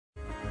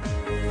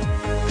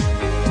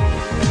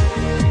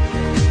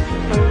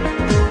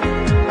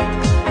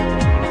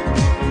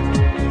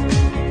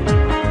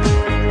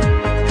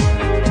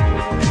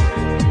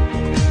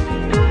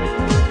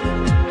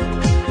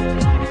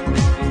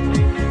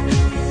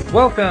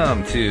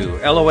Welcome to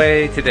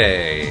LOA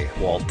Today.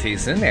 Walt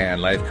Thiessen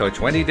and life coach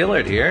Wendy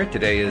Dillard here.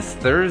 Today is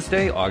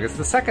Thursday, August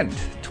the 2nd,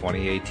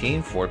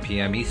 2018, 4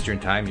 p.m.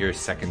 Eastern Time, your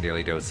second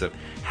daily dose of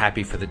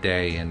happy for the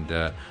day. And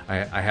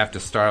I have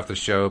to start off the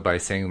show by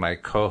saying my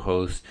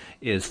co-host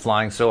is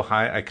flying so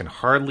high I can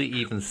hardly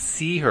even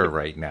see her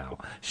right now.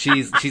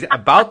 She's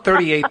about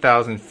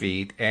 38,000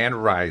 feet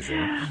and rising.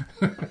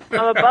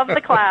 I'm above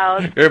the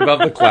clouds. You're above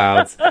the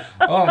clouds.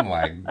 Oh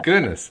my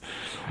goodness.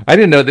 I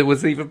didn't know that it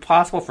was even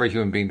possible for a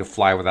human being to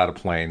fly without a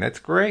plane. That's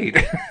great.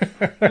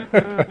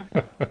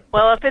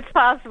 Well, if it's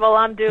possible,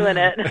 I'm doing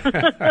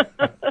it.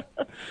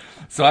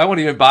 So I won't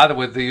even bother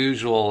with the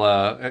usual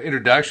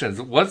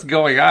introductions. What's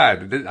going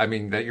on? I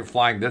mean, that you're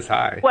flying this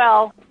high.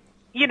 Well,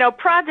 you know,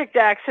 Project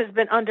X has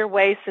been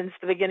underway since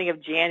the beginning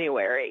of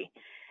January.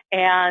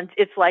 And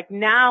it's like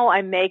now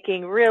I'm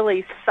making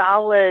really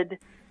solid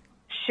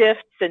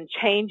shifts and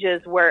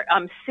changes where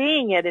I'm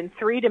seeing it in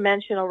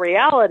three-dimensional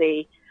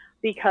reality,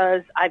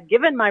 because I've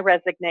given my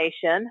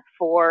resignation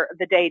for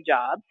the day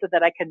job so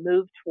that I can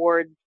move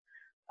towards,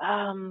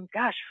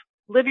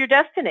 Live Your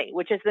Destiny,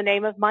 which is the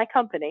name of my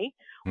company,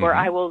 where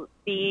I will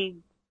be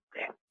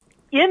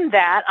in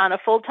that on a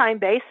full-time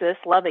basis,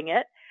 loving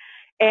it.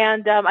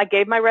 And I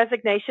gave my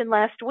resignation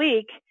last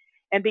week.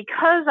 And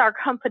because our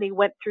company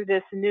went through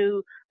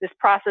this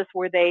process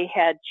where they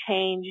had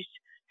changed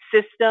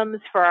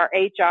systems for our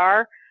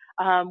HR,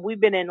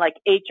 we've been in like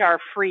HR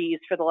freeze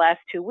for the last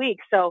 2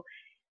 weeks. So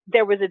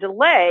there was a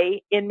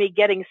delay in me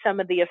getting some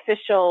of the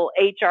official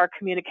HR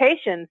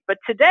communications, but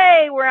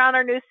today we're on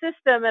our new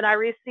system, and I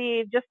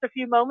received just a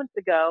few moments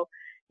ago,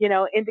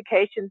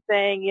 indications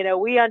saying,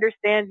 we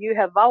understand you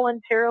have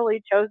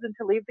voluntarily chosen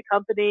to leave the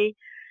company.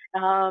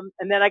 And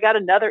then I got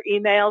another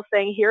email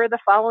saying, here are the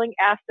following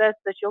assets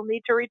that you'll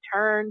need to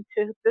return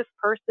to this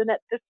person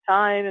at this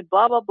time, and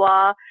blah, blah,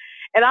 blah.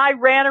 And I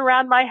ran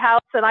around my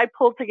house and I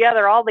pulled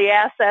together all the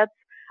assets.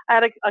 I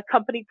had a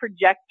company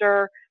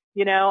projector.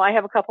 I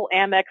have a couple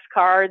Amex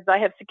cards. I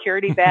have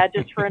security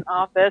badges for an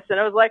office. And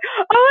I was like,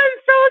 oh, I'm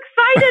so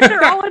excited.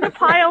 They're all in a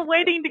pile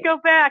waiting to go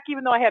back,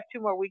 even though I have 2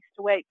 more weeks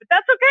to wait. But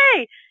that's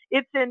okay.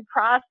 It's in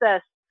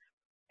process.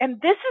 And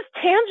this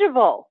is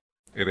tangible.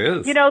 It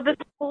is. This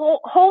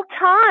whole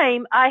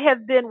time I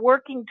have been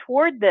working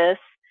toward this.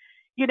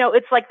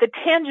 It's like the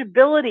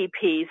tangibility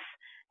piece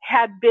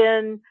had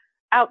been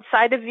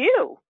outside of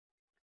view.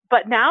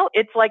 But now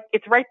it's like,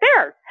 it's right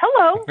there.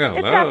 Hello.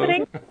 It's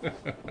happening.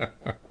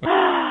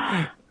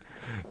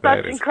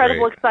 Such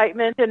incredible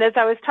excitement. And as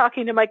I was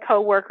talking to my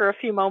coworker a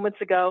few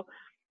moments ago,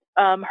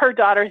 her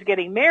daughter's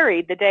getting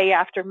married the day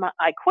after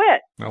I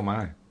quit. Oh,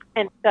 my.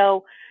 And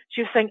so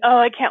she was saying, oh,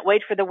 I can't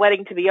wait for the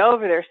wedding to be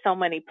over. There's so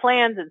many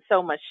plans and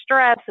so much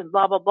stress and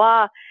blah, blah,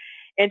 blah.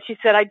 And she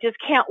said, I just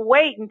can't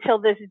wait until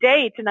this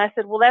date. And I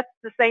said, well, that's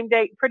the same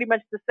date, pretty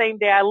much the same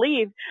day I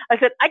leave. I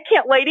said, I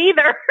can't wait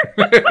either.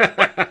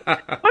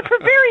 But for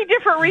very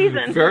different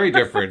reasons. Very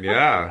different,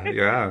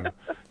 yeah.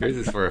 Yours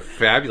is for a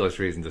fabulous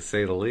reason, to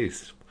say the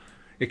least.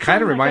 It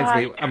kind of reminds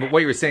me, what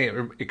you were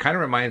saying, it kind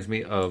of reminds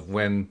me of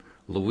when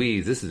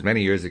Louise, this is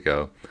many years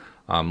ago,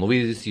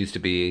 Louise used to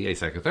be a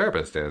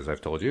psychotherapist, as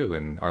I've told you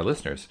and our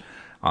listeners.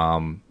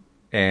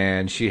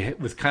 And she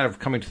was kind of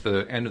coming to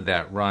the end of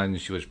that run.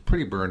 She was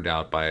pretty burned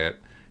out by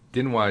it,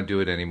 didn't want to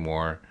do it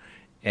anymore.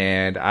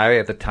 And I,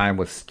 at the time,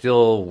 was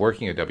still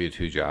working a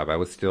W-2 job. I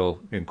was still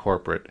in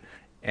corporate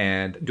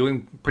and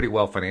doing pretty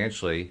well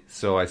financially.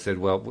 So I said,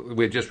 well,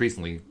 we had just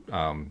recently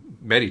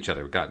met each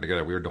other, gotten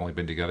together. We had only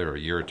been together a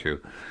year or two.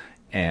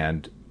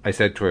 And I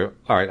said to her,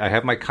 all right, I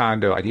have my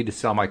condo. I need to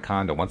sell my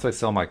condo. Once I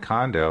sell my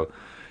condo,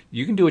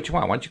 you can do what you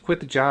want. Why don't you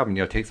quit the job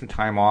and, take some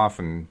time off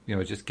and,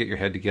 just get your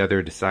head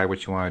together, decide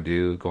what you want to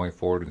do going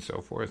forward and so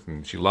forth.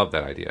 And she loved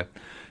that idea.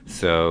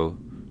 So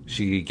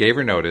she gave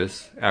her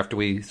notice after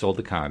we sold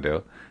the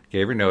condo,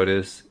 gave her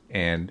notice,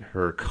 and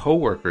her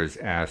coworkers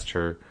asked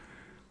her,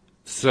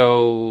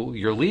 so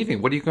you're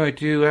leaving. What are you going to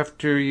do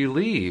after you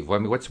leave? I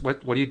mean,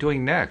 what are you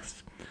doing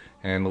next?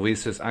 And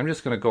Louise says, I'm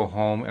just going to go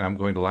home and I'm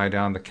going to lie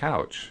down on the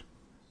couch.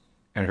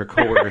 And her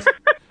coworkers...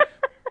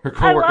 Her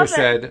coworker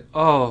said,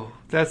 oh,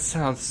 that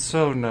sounds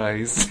so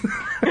nice.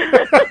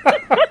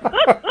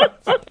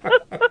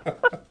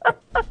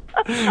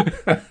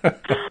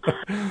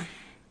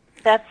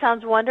 That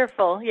sounds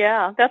wonderful.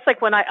 Yeah. That's like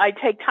when I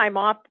take time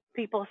off,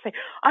 people say,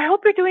 I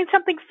hope you're doing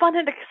something fun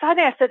and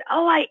exciting. I said,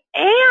 oh, I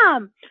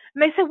am.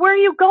 And they said, where are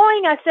you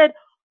going? I said,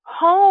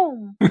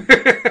 home.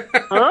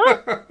 Huh?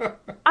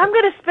 I'm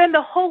going to spend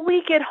the whole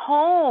week at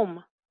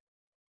home.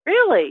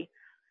 Really?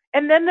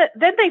 And then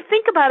they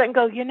think about it and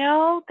go,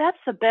 that's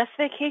the best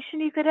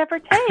vacation you could ever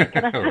take.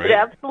 And I said, right.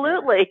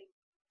 Absolutely.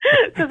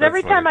 Because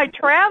every time I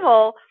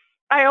travel,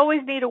 I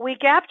always need a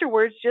week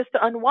afterwards just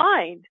to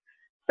unwind.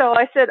 So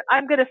I said,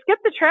 I'm going to skip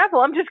the travel.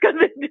 I'm just going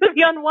to do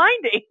the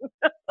unwinding.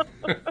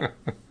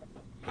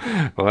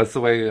 Well, that's the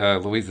way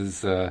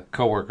Louise's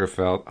coworker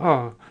felt.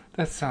 Oh,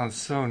 that sounds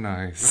so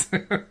nice.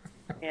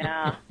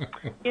 Yeah.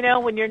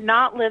 When you're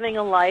not living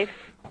a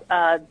life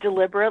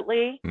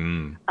deliberately.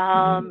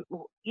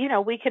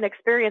 We can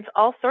experience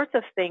all sorts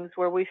of things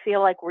where we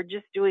feel like we're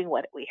just doing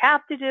what we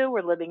have to do.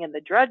 We're living in the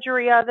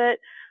drudgery of it.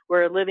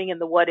 We're living in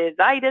the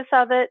what-is-itis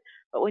of it.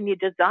 But when you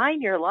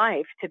design your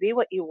life to be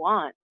what you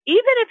want,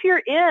 even if you're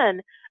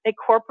in a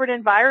corporate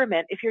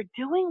environment, if you're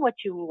doing what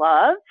you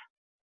love,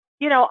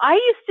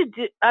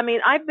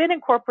 I've been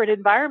in corporate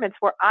environments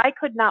where I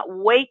could not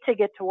wait to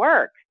get to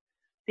work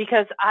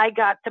because I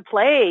got to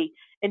play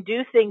and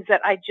do things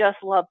that I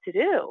just love to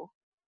do.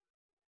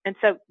 And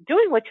so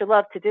doing what you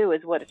love to do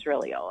is what it's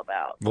really all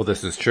about. Well,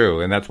 this is true.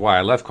 And that's why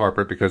I left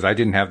corporate, because I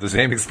didn't have the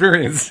same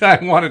experience.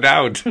 I wanted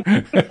out.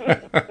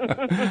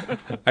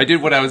 I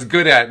did what I was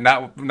good at,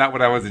 not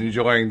what I was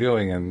enjoying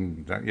doing.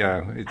 And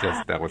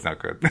that was not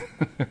good.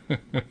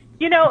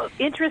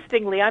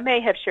 Interestingly, I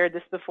may have shared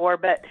this before,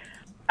 but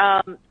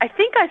I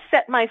think I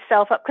set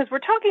myself up, because we're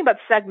talking about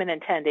segment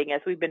intending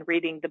as we've been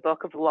reading the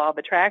book of the Law of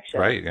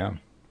Attraction. Right, yeah.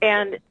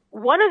 And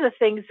one of the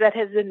things that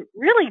has been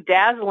really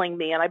dazzling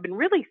me, and I've been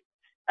really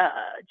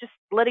just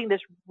letting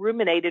this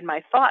ruminate in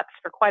my thoughts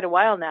for quite a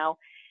while now,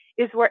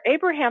 is where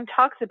Abraham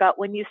talks about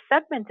when you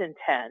segment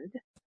intend,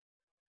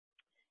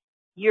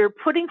 you're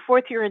putting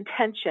forth your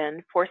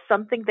intention for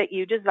something that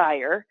you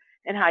desire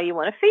and how you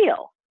want to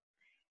feel.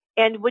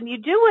 And when you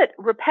do it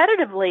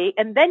repetitively,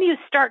 and then you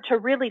start to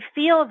really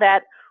feel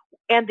that,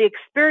 and the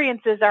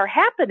experiences are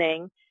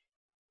happening,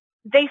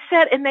 they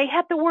said, and they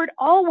had the word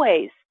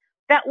always,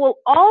 that will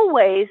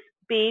always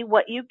be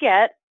what you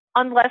get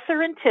unless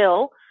or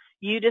until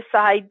you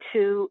decide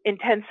to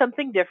intend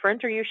something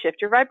different or you shift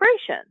your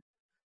vibration.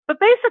 But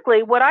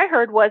basically what I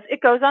heard was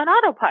it goes on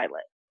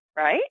autopilot,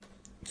 right?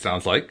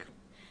 Sounds like.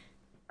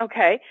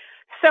 Okay.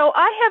 So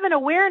I have an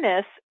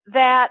awareness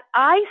that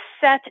I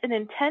set an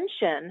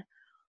intention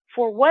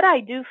for what I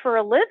do for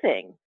a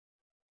living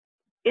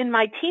in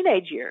my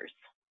teenage years.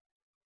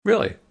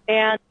 Really?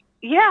 And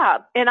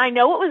I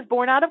know it was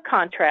born out of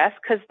contrast,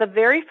 because the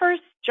very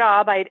first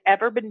job I'd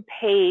ever been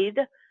paid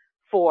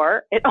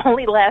for, it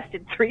only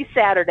lasted 3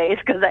 Saturdays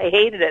because I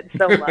hated it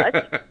so much.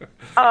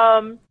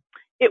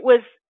 It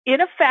was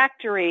in a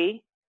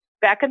factory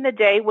back in the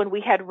day when we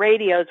had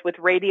radios with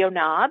radio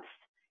knobs,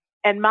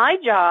 and my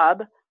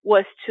job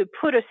was to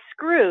put a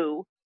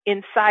screw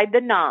inside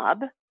the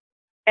knob,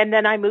 and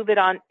then I move it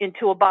on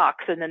into a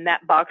box, and then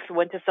that box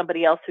went to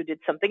somebody else who did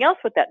something else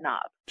with that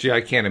knob. Gee,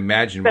 I can't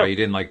imagine why you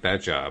didn't like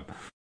that job.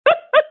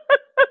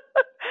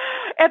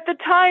 At the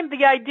time,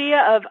 the idea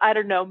of, I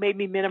don't know,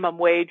 maybe minimum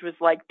wage was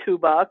like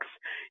 $2.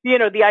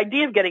 The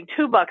idea of getting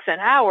 $2 an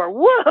hour,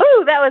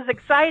 woohoo, that was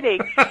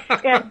exciting.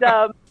 And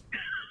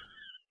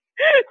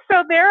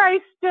so there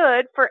I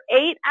stood for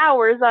 8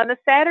 hours on a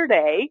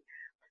Saturday,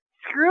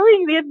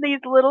 screwing in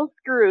these little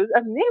screws. I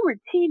mean, they were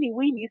teeny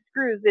weeny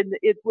screws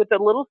with a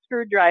little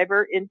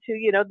screwdriver into,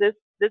 this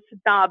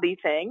knobby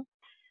thing.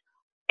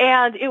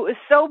 And it was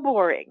so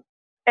boring.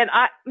 And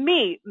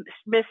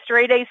Miss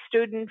Straight A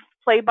student,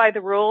 play by the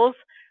rules,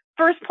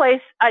 first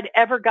place I'd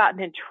ever gotten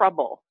in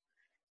trouble,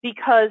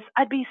 because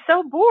I'd be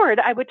so bored.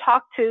 I would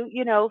talk to,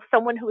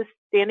 someone who was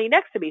standing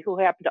next to me who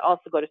happened to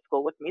also go to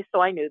school with me,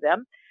 so I knew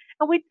them.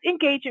 And we'd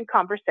engage in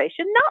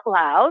conversation, not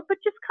loud, but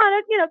just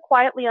kind of,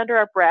 quietly under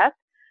our breath.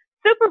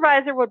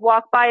 Supervisor would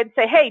walk by and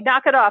say, "Hey,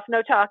 knock it off,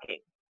 no talking."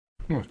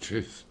 Oh,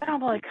 jeez. And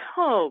I'm like,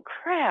 oh,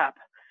 crap.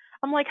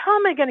 I'm like, how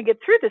am I going to get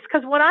through this?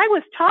 Because when I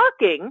was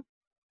talking,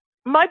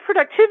 my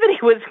productivity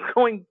was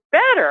going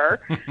better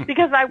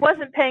because I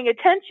wasn't paying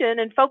attention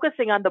and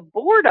focusing on the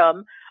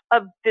boredom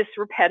of this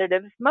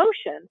repetitive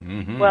motion.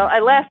 Mm-hmm. Well, I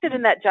lasted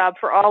in that job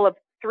for all of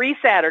 3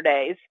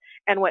 Saturdays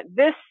and went,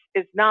 this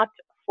is not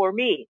for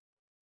me.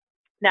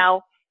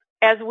 Now,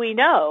 as we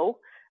know,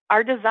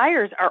 our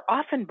desires are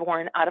often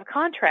born out of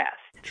contrast.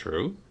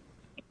 True.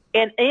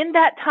 And in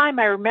that time,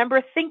 I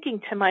remember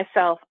thinking to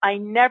myself, I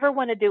never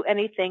want to do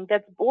anything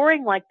that's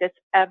boring like this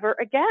ever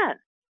again.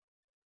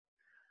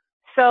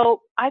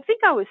 So I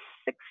think I was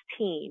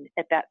 16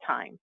 at that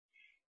time.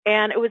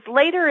 And it was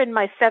later in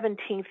my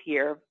 17th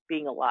year of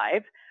being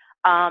alive.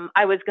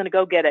 I was going to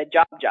go get a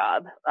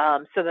job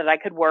so that I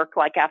could work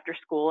like after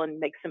school and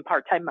make some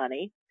part-time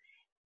money.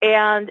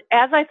 And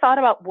as I thought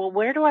about, well,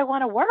 where do I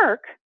want to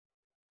work?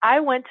 I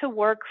went to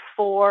work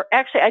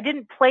actually, I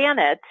didn't plan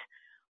it,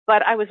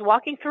 but I was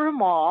walking through a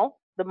mall,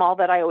 the mall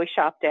that I always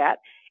shopped at,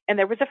 and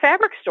there was a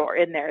fabric store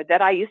in there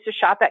that I used to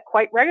shop at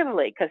quite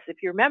regularly. Because if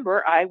you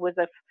remember, I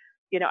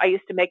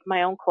used to make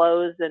my own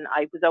clothes, and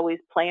I was always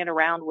playing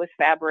around with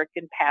fabric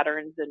and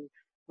patterns and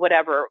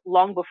whatever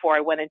long before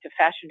I went into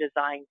fashion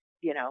design,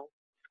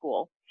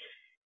 school.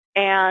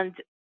 And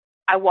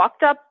I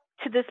walked up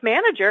to this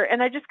manager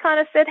and I just kind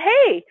of said,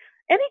 "Hey,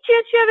 any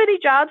chance you have any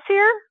jobs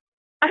here?"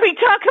 I mean,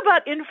 talk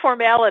about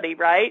informality,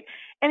 right?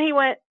 And he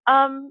went,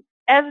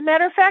 as a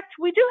matter of fact,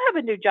 we do have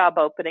a new job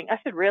opening. I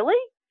said, "Really?"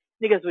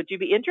 And he goes, "Would you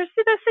be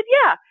interested?" I said,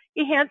 "Yeah."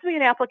 He hands me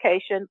an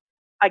application.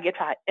 I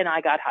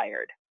got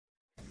hired.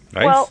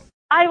 Nice. Well,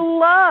 I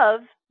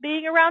love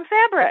being around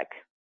fabric.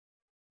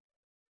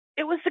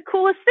 It was the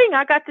coolest thing.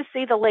 I got to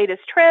see the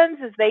latest trends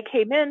as they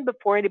came in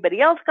before anybody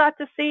else got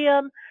to see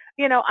them.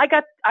 I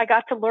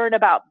got to learn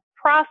about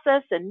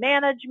process and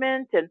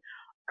management and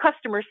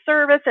customer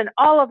service, and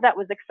all of that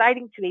was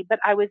exciting to me. But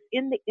I was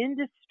in the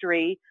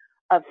industry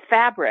of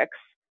fabrics,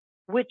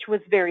 which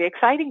was very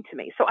exciting to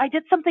me. So I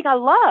did something I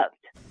loved.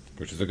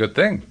 Which is a good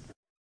thing.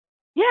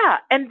 Yeah.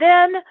 And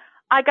then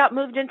I got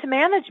moved into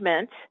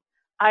management.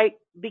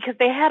 Because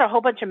they had a whole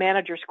bunch of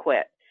managers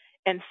quit.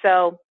 And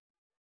so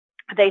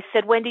they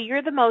said, Wendy,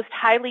 you're the most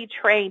highly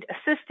trained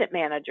assistant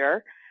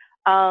manager.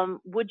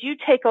 Would you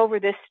take over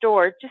this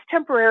store just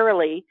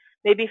temporarily,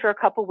 maybe for a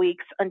couple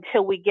weeks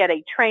until we get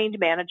a trained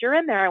manager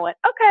in there? I went,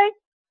 okay.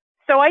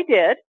 So I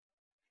did.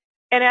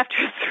 And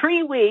after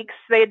 3 weeks,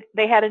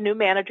 they had a new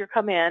manager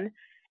come in.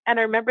 And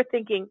I remember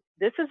thinking,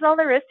 this is all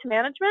there is to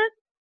management?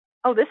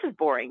 Oh, this is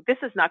boring. This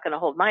is not going to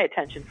hold my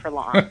attention for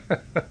long.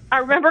 I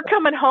remember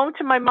coming home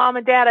to my mom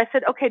and dad. I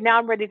said, okay, now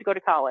I'm ready to go to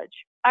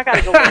college. I got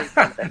to go learn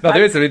something. No,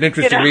 there is an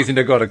interesting reason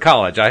to go to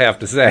college, I have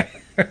to say.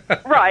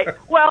 Right.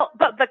 Well,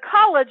 but the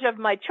college of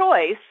my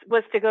choice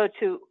was to go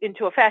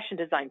into a fashion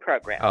design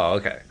program. Oh,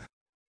 okay.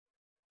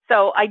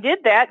 So I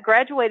did that,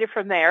 graduated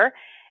from there.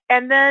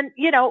 And then,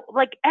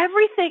 like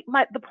everything,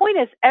 the point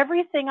is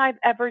everything I've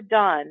ever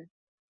done,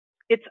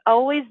 it's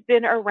always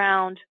been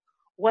around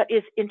what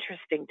is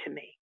interesting to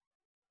me.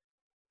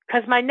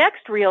 Because my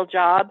next real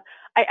job,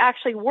 I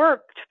actually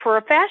worked for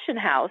a fashion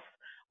house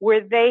where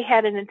they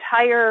had an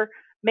entire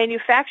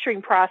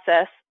manufacturing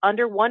process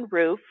under one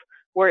roof,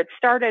 where it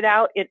started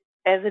out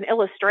as an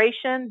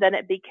illustration, then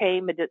it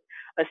became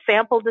a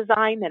sample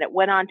design, then it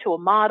went on to a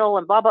model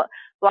and blah, blah,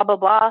 blah, blah,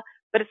 blah.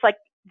 But it's like,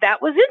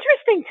 that was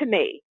interesting to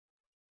me.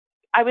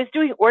 I was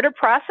doing order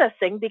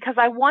processing because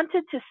I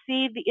wanted to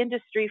see the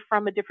industry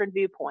from a different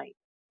viewpoint.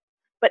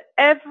 But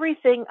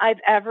everything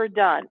I've ever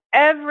done,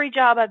 every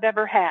job I've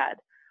ever had,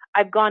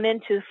 I've gone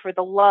into for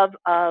the love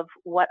of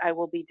what I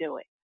will be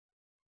doing.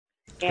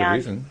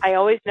 And I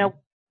always know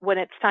when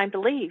it's time to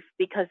leave,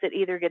 because it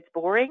either gets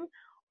boring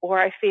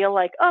or I feel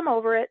like I'm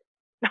over it.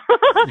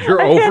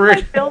 You're over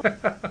it?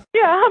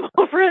 Yeah, I'm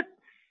over it.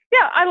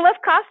 Yeah, I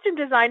left costume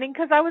designing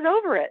because I was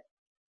over it.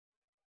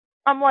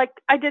 I'm like,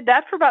 I did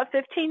that for about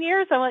 15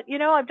 years. I went,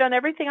 I've done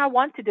everything I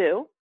want to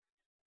do.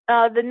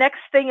 The next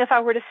thing, if I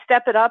were to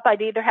step it up,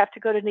 I'd either have to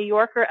go to New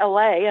York or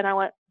LA. And I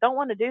went, don't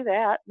want to do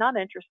that. Not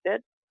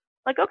interested.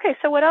 Like, okay,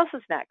 so what else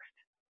is next?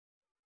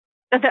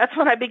 And that's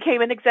when I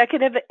became an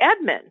executive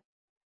admin.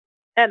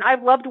 And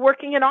I've loved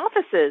working in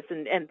offices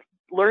and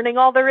learning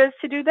all there is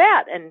to do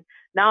that. And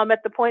now I'm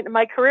at the point in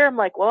my career, I'm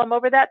like, well, I'm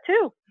over that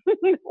too.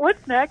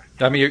 What's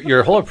next? I mean,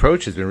 your whole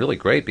approach has been really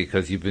great,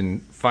 because you've been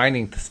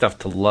finding stuff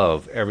to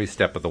love every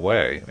step of the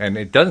way. And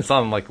it doesn't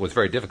sound like it was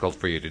very difficult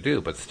for you to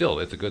do, but still,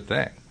 it's a good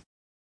thing.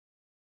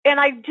 And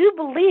I do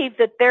believe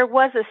that there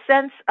was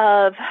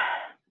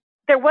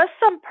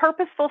some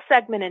purposeful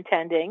segment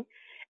intending.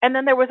 And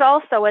then there was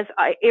also, as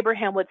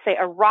Abraham would say,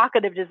 a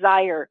rocket of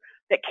desire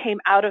that came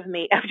out of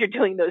me after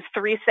doing those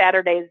 3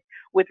 Saturdays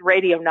with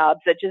radio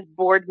knobs that just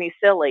bored me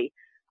silly.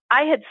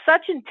 I had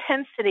such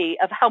intensity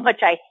of how much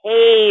I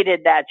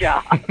hated that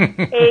job.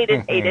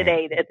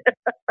 hated.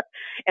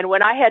 And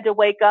when I had to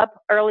wake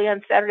up early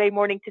on Saturday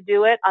morning to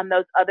do it on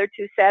those other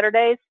 2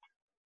 Saturdays,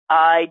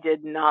 I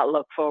did not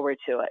look forward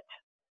to it.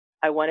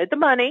 I wanted the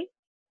money,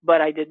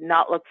 but I did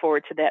not look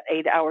forward to that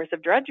 8 hours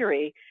of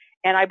drudgery.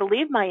 And I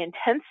believe my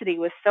intensity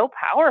was so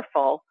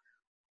powerful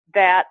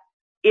that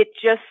it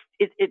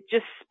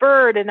just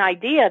spurred an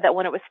idea that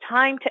when it was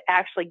time to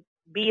actually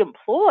be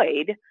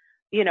employed,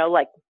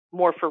 like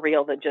more for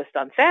real than just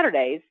on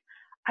Saturdays,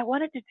 I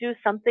wanted to do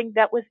something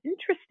that was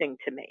interesting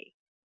to me.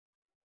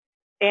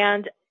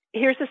 And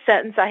here's a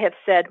sentence I have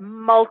said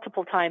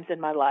multiple times in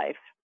my life.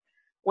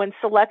 When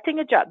selecting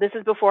a job, this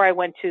is before I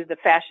went to the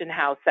fashion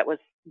house that was,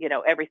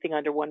 everything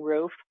under one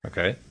roof.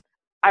 Okay.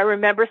 I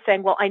remember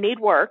saying, well, I need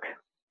work,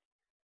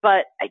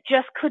 but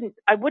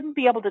I wouldn't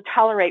be able to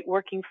tolerate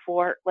working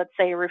for, let's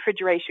say, a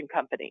refrigeration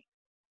company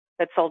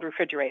that sold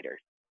refrigerators.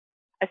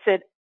 I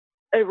said,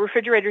 a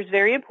refrigerator is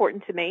very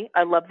important to me.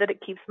 I love that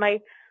it keeps my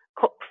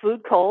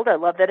food cold. I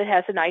love that it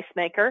has an ice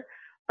maker.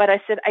 But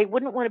I said, I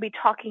wouldn't want to be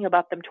talking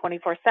about them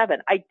 24/7.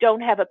 I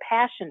don't have a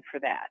passion for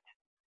that.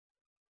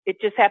 It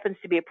just happens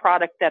to be a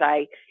product that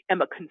I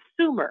am a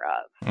consumer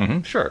of.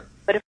 Mm-hmm, sure.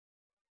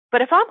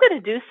 But if I'm going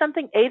to do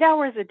something 8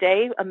 hours a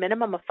day, a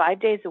minimum of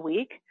 5 days a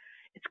week,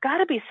 it's got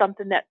to be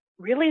something that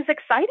really is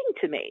exciting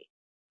to me.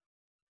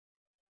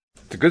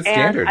 It's a good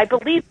standard. And I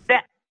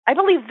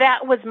believe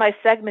that was my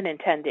segment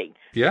intending.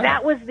 Yeah.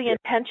 That was the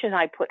intention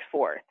I put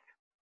forth.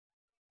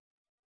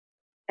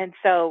 And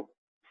so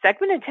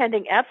segment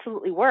intending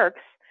absolutely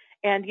works.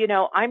 And,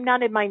 I'm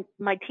not in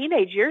my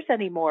teenage years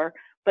anymore,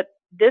 but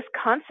this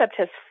concept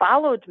has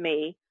followed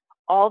me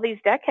all these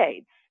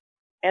decades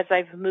as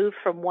I've moved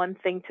from one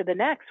thing to the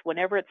next.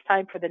 Whenever it's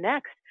time for the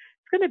next,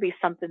 it's going to be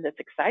something that's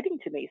exciting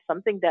to me,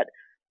 something that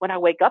when I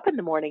wake up in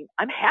the morning,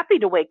 I'm happy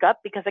to wake up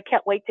because I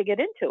can't wait to get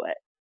into it.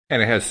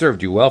 And it has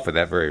served you well for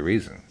that very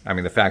reason. I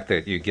mean, the fact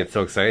that you get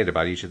so excited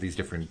about each of these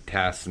different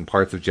tasks and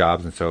parts of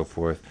jobs and so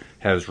forth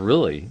has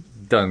really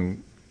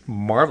done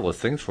marvelous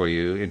things for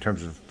you in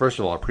terms of, first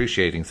of all,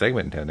 appreciating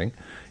segment intending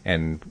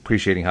and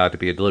appreciating how to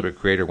be a deliberate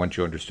creator once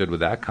you understood what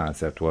that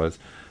concept was,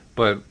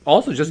 but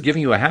also just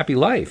giving you a happy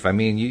life. I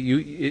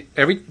mean,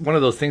 every one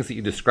of those things that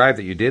you described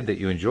that you did that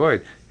you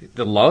enjoyed,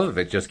 the love of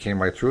it just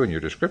came right through in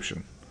your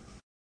description.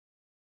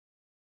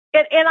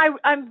 And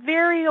I'm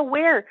very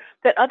aware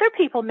that other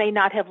people may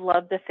not have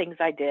loved the things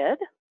I did.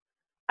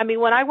 I mean,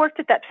 when I worked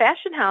at that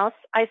fashion house,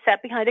 I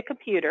sat behind a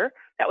computer.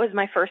 That was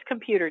my first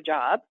computer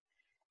job.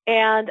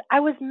 And I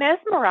was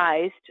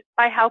mesmerized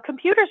by how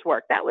computers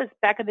work. That was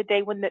back in the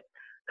day when the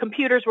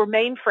computers were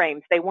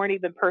mainframes. They weren't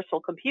even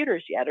personal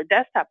computers yet, or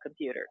desktop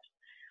computers.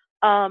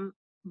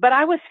 But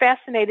I was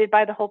fascinated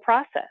by the whole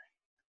process.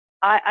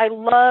 I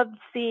loved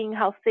seeing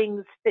how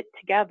things fit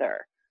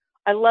together.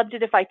 I loved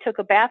it if I took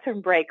a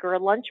bathroom break or a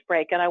lunch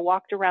break and I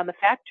walked around the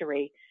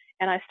factory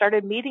and I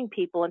started meeting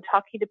people and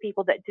talking to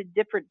people that did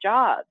different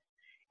jobs.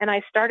 And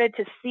I started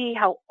to see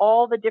how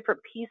all the different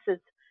pieces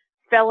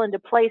fell into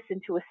place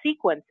into a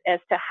sequence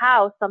as to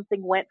how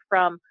something went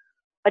from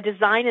a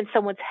design in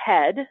someone's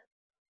head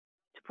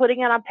to putting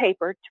it on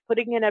paper, to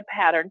putting it in a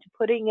pattern, to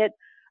putting it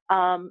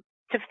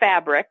to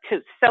fabric,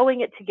 to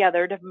sewing it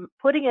together, to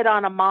putting it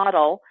on a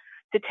model,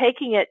 to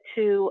taking it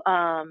to,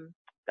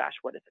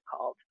 what is it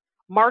called?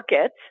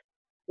 Market,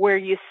 where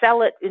you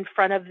sell it in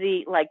front of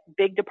the like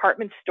big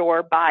department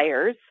store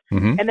buyers.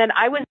 Mm-hmm. And then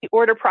I was the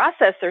order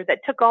processor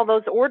that took all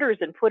those orders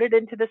and put it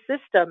into the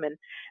system. And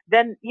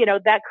then,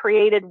 that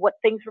created what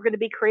things were going to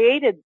be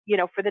created,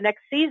 for the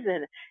next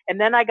season. And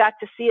then I got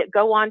to see it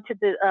go on to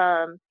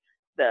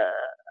the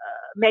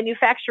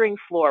manufacturing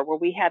floor where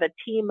we had a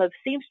team of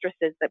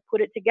seamstresses that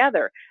put it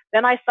together.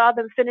 Then I saw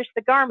them finish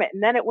the garment,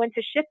 and then it went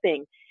to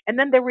shipping. And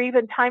then there were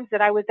even times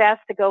that I was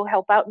asked to go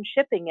help out in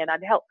shipping, and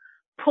I'd help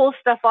pull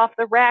stuff off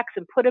the racks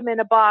and put them in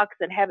a box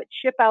and have it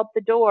ship out the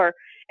door.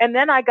 And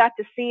then I got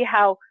to see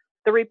how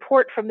the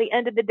report from the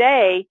end of the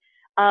day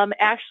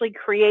actually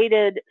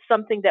created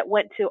something that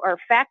went to our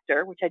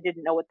factor, which I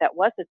didn't know what that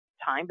was at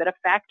the time, but a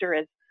factor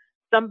is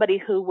somebody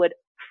who would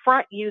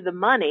front you the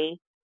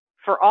money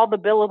for all the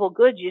billable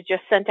goods you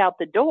just sent out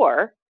the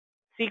door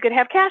so you could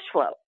have cash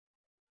flow.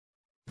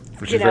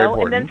 Which is very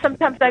important.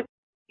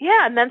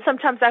 And then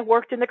sometimes I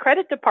worked in the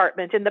credit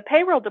department, in the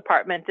payroll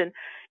department, and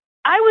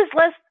I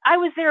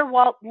was there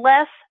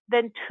less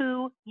than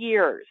 2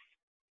 years.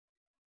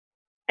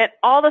 And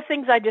all the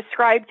things I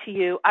described to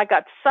you, I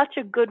got such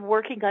a good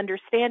working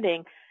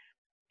understanding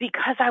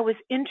because I was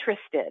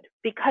interested,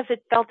 because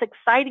it felt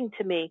exciting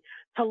to me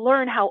to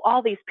learn how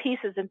all these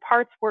pieces and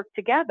parts work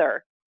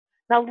together.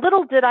 Now,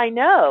 little did I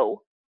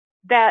know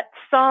that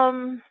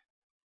some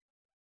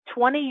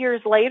 20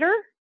 years later,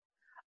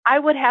 I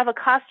would have a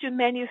costume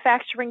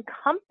manufacturing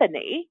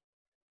company.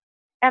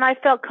 And I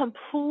felt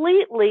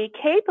completely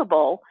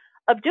capable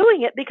of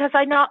doing it because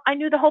I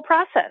knew the whole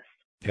process.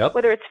 Yep.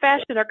 Whether it's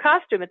fashion or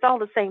costume, it's all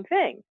the same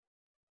thing.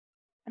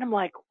 And I'm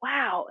like,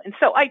 wow. And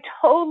so I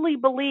totally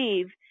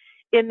believe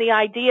in the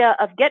idea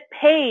of get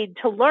paid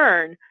to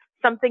learn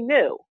something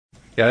new.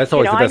 Yeah, that's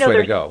always the best way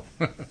to go.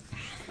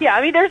 Yeah,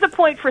 I mean, there's a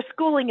point for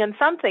schooling in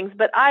some things,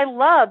 but I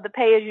love the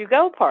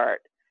pay-as-you-go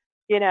part,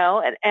 and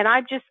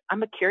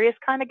I'm a curious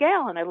kind of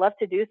gal, and I love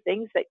to do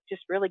things that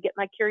just really get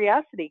my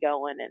curiosity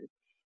going. And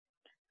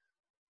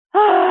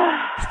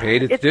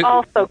it's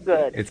also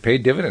good. It's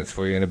paid dividends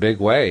for you in a big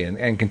way,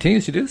 and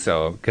continues to do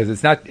so, because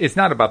it's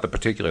not about the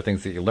particular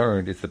things that you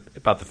learned. It's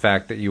about the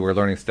fact that you were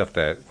learning stuff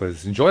that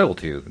was enjoyable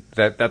to you.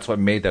 That's what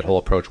made that whole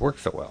approach work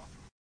so well.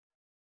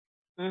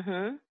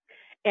 Mm-hmm.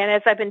 And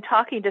as I've been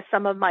talking to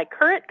some of my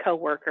current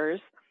coworkers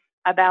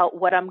about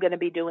what I'm going to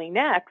be doing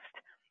next,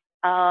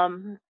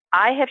 I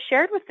have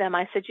shared with them.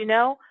 I said,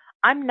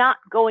 I'm not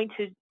going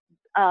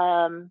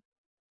to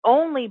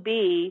only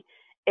be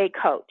a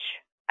coach.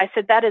 I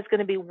said, that is going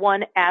to be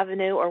one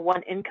avenue or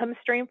one income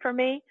stream for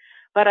me.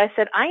 But I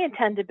said, I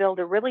intend to build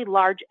a really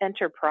large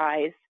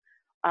enterprise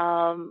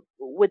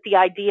with the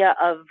idea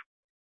of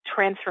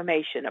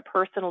transformation, a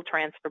personal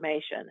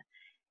transformation.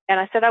 And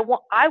I said, I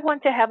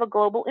want to have a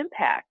global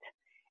impact.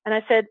 And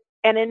I said,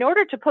 and in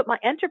order to put my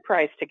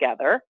enterprise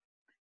together,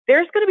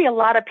 there's going to be a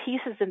lot of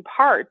pieces and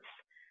parts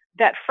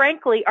that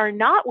frankly are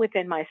not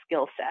within my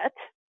skill set.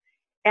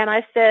 And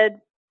I said,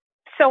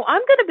 so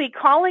I'm going to be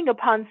calling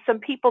upon some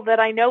people that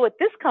I know at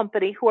this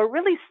company who are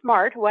really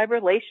smart, who I have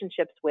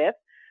relationships with,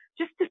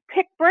 just to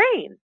pick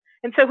brains.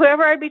 And so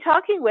whoever I'd be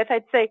talking with,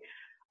 I'd say,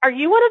 are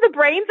you one of the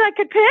brains I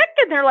could pick?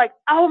 And they're like,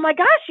 oh my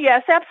gosh,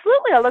 yes,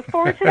 absolutely. I look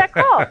forward to that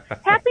call.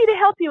 Happy to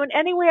help you in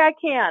any way I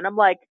can. I'm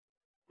like,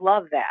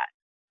 love that.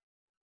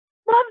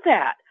 Love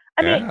that.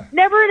 I mean,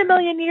 never in a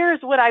million years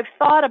would I've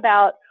thought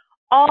about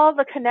all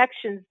the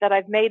connections that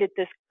I've made at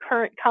this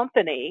current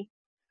company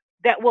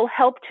that will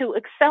help to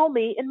excel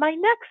me in my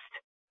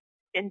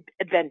next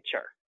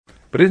adventure.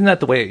 But isn't that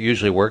the way it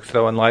usually works,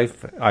 though, in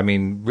life? I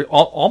mean,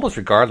 almost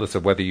regardless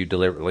of whether you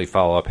deliberately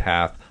follow a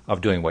path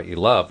of doing what you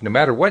love, no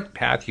matter what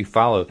path you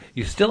follow,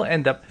 you still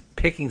end up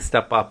picking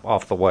stuff up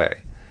off the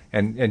way.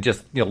 and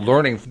just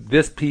learning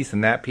this piece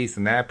and that piece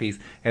and that piece,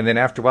 and then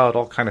after a while it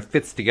all kind of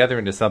fits together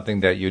into something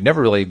that you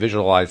never really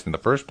visualized in the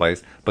first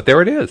place, but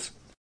there it is.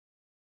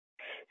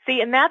 See,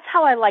 and that's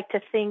how I like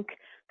to think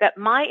that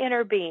my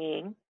inner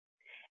being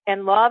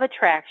and law of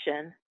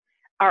attraction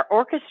are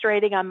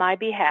orchestrating on my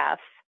behalf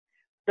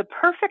the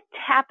perfect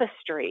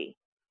tapestry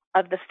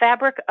of the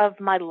fabric of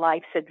my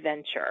life's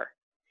adventure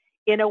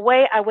in a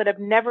way I would have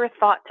never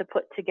thought to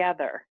put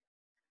together.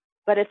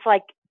 But it's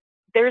like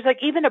there's like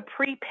even a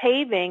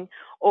pre-paving,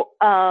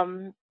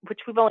 which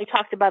we've only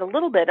talked about a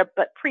little bit,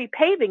 but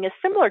pre-paving is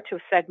similar to a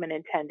segment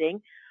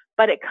intending,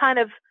 but it kind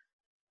of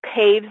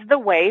paves the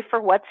way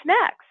for what's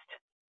next.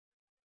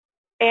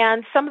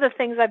 And some of the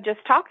things I've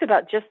just talked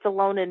about, just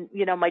alone in,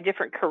 my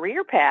different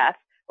career path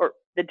or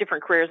the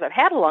different careers I've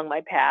had along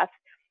my path,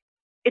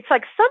 it's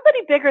like somebody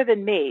bigger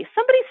than me,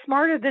 somebody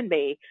smarter than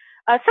me,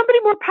 somebody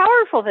more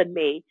powerful than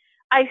me,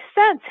 I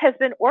sense has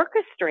been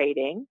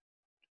orchestrating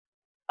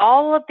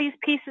all of these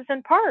pieces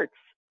and parts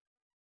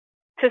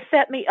to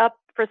set me up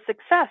for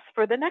success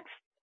for the next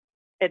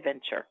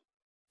adventure.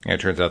 And it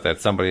turns out that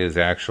somebody is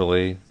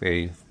actually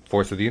a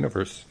force of the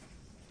universe.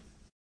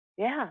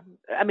 Yeah.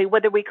 I mean,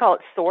 whether we call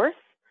it source,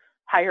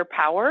 higher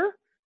power,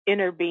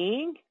 inner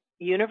being,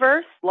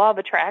 universe, law of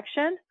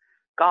attraction,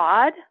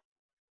 God,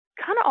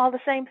 kind of all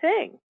the same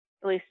thing,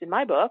 at least in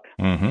my book,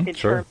 in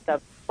terms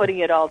of putting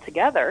it all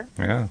together.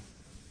 Yeah.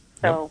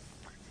 So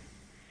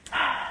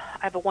I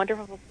have a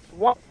wonderful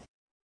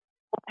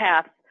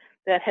path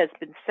that has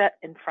been set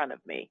in front of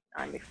me.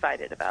 I'm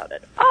excited about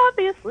it.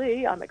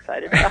 Obviously, I'm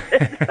excited about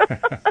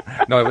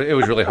it. No, it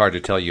was really hard to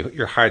tell you.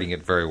 You're hiding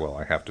it very well,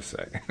 I have to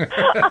say.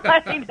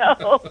 I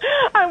know.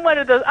 I'm one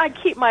of those. I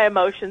keep my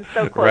emotions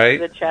so close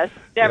to the chest.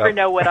 Never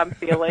know what I'm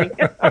feeling.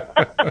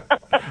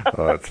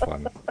 Oh, that's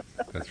fun.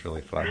 That's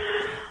really fun.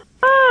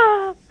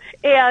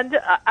 And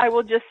I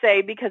will just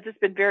say, because it's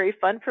been very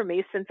fun for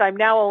me, since I'm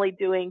now only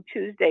doing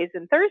Tuesdays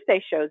and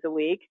Thursday shows a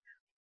week,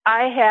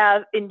 I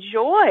have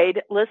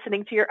enjoyed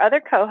listening to your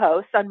other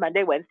co-hosts on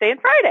Monday, Wednesday, and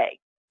Friday.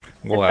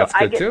 Well, that's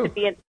good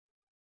too.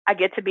 I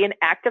get to be an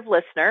active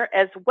listener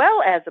as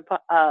well as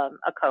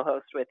a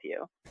co-host with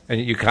you. And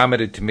you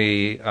commented to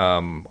me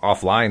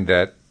offline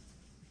that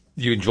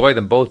you enjoy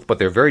them both, but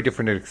they're very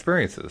different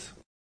experiences.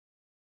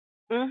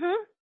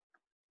 Mm-hmm.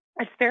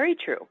 It's very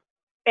true.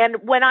 And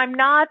when I'm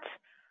not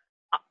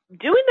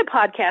doing the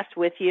podcast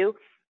with you,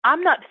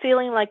 I'm not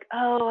feeling like,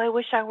 oh, I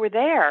wish I were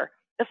there.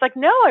 It's like,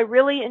 no, I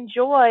really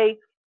enjoy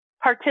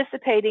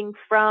participating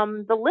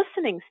from the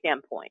listening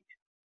standpoint.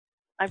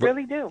 I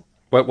really do.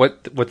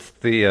 What's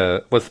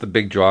the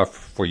big draw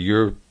from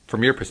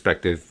your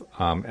perspective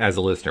as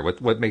a listener?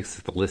 What makes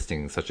the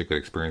listening such a good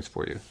experience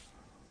for you?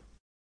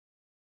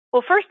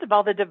 Well, first of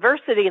all, the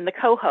diversity in the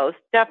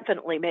co-hosts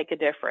definitely make a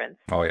difference.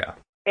 Oh yeah.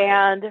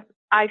 And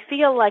I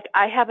feel like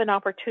I have an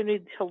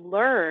opportunity to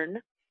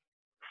learn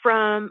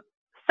from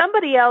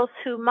somebody else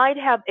who might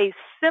have a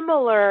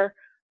similar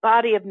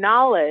body of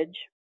knowledge,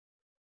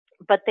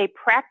 but they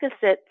practice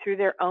it through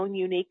their own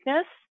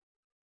uniqueness.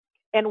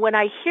 And when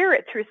I hear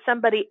it through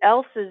somebody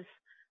else's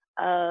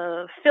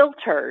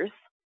filters,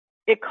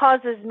 it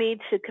causes me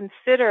to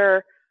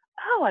consider,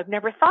 oh, I've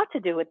never thought to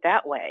do it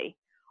that way.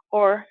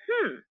 Or,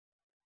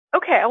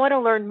 okay, I want to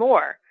learn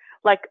more.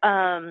 Like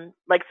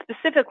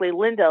specifically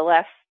Linda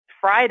last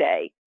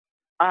Friday,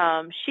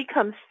 she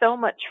comes so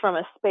much from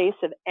a space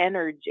of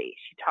energy.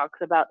 She talks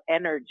about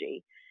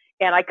energy.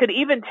 And I could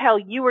even tell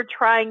you were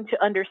trying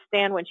to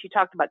understand when she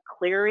talked about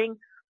clearing.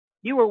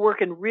 You were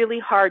working really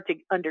hard to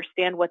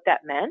understand what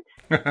that meant.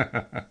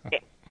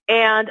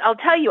 And I'll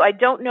tell you, I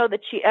don't know that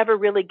she ever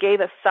really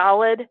gave a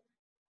solid,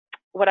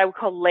 what I would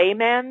call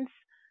layman's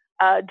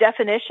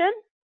definition,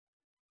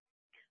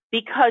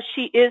 because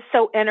she is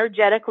so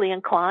energetically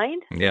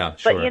inclined. Yeah,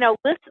 sure.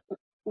 But,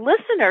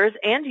 listeners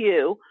and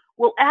you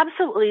will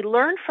absolutely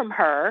learn from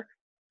her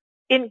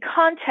in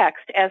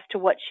context as to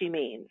what she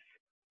means.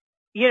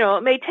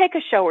 It may take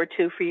a show or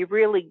two for you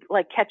really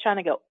catch on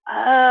and go,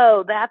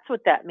 oh, that's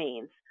what that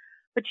means.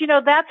 But,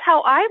 that's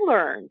how I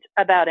learned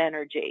about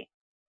energy.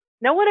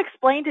 No one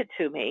explained it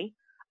to me.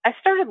 I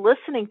started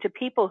listening to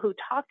people who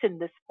talked in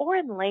this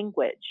foreign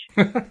language.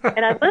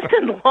 And I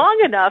listened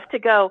long enough to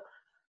go,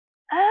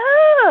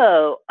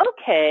 oh,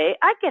 okay,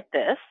 I get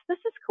this. This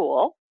is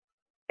cool.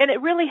 And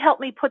it really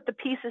helped me put the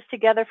pieces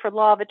together for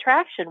law of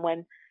attraction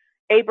when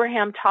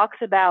Abraham talks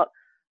about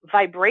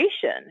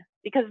vibration,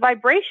 because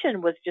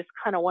vibration was just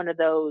kind of one of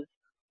those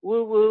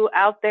woo-woo,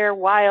 out there,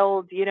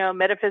 wild,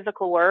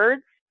 metaphysical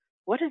words.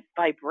 What does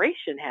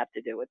vibration have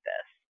to do with this?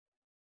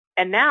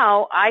 And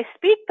now I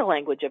speak the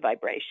language of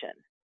vibration.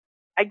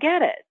 I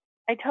get it.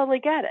 I totally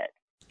get it.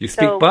 You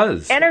speak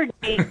buzz.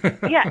 Energy,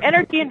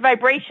 energy and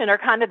vibration are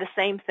kind of the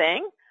same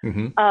thing.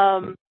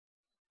 Mm-hmm.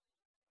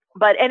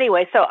 But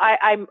anyway, so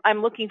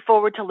I'm looking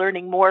forward to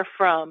learning more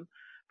from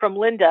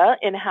Linda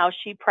in how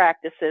she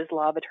practices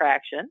law of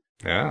attraction.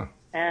 Yeah.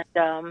 And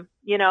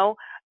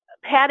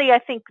Patty, I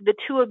think the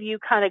two of you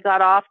kind of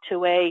got off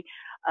to a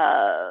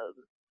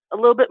a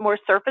little bit more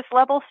surface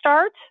level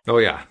start. Oh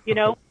yeah. You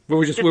know, we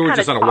were just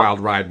on a wild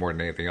ride more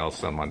than anything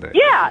else on Monday.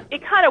 Yeah,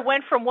 it kind of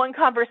went from one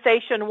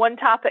conversation, one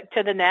topic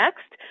to the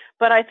next.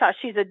 But I thought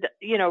she's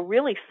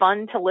really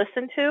fun to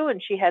listen to,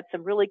 and she had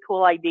some really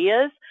cool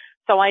ideas.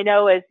 So I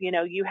know as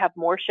you have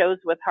more shows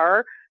with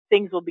her,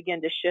 things will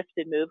begin to shift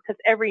and move because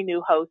every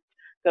new host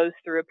goes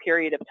through a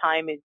period of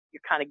time and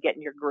you're kind of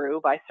getting your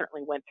groove. I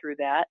certainly went through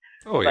that.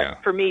 Oh, but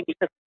yeah. For me,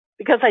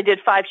 because I did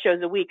 5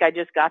 shows a week, I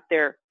just got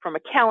there from a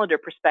calendar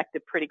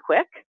perspective pretty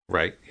quick.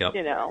 Right. Yep.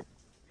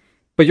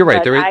 But you're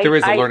right. There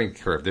is a learning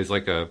curve. There's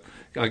like a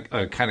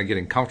kind of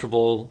getting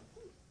comfortable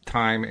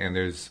time, and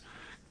there's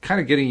kind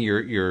of getting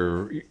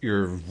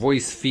your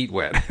voice feet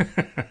wet.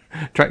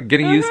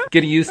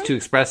 getting used to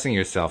expressing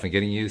yourself and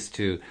getting used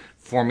to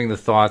forming the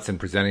thoughts and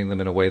presenting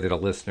them in a way that a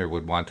listener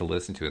would want to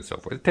listen to and so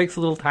forth. It takes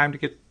a little time to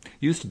get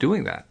used to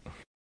doing that.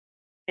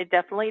 It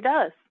definitely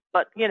does.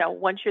 But,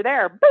 once you're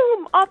there,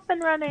 boom, off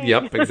and running.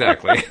 Yep,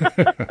 exactly.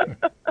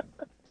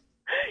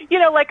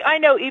 Like I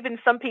know even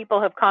some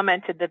people have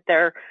commented that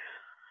they're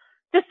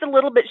just a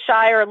little bit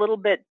shy or a little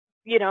bit,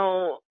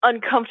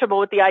 uncomfortable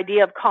with the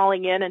idea of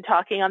calling in and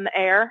talking on the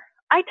air.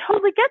 I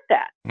totally get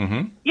that.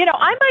 Mm-hmm.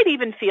 I might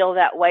even feel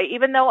that way,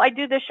 even though I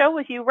do the show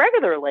with you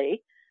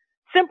regularly,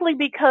 simply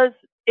because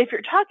if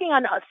you're talking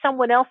on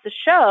someone else's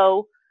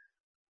show,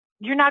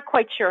 you're not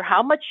quite sure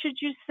how much should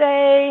you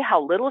say,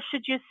 how little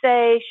should you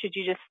say, should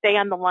you just stay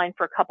on the line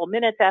for a couple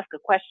minutes, ask a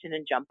question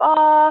and jump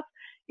off,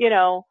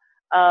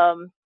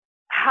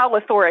 how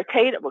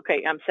authoritative,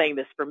 okay, I'm saying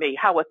this for me,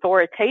 how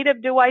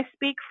authoritative do I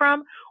speak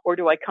from, or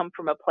do I come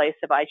from a place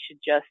of I should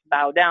just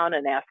bow down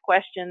and ask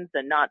questions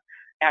and not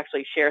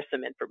actually share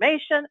some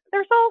information?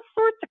 There's all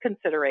sorts of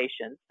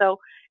considerations. So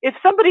if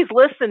somebody's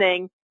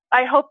listening,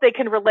 I hope they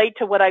can relate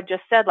to what I've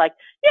just said. Like,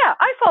 yeah,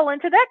 I fall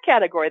into that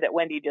category that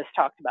Wendy just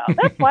talked about.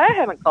 That's why I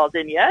haven't called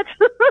in yet.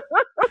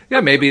 Yeah,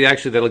 maybe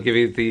actually that'll give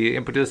you the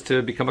impetus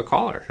to become a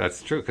caller.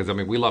 That's true, because,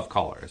 we love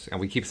callers, and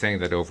we keep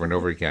saying that over and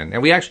over again.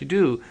 And we actually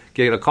do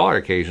get a caller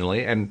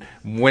occasionally, and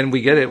when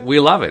we get it,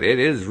 we love it. It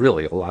is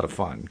really a lot of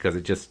fun, because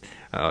it just,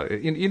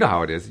 you know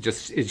how it is.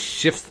 It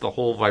shifts the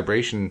whole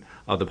vibration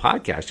of the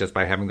podcast just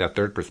by having that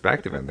third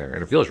perspective in there,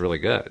 and it feels really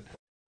good.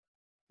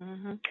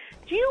 Mm-hmm.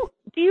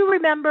 Do you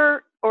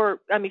remember,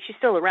 she's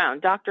still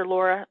around, Dr.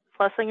 Laura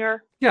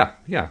Schlesinger? Yeah.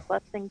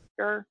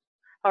 Schlesinger,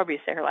 however you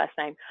say her last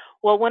name.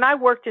 Well, when I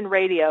worked in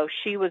radio,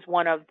 she was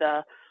one of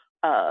the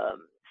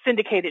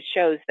syndicated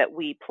shows that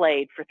we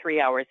played for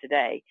 3 hours a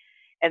day.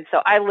 And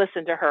so I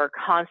listened to her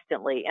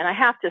constantly. And I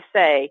have to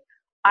say,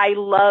 I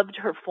loved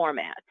her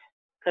format,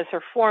 because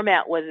her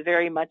format was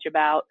very much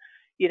about,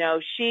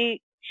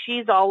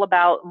 she's all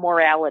about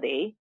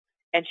morality,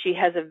 and she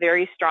has a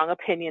very strong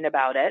opinion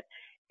about it.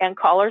 And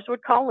callers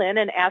would call in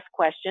and ask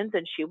questions,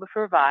 and she would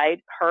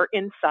provide her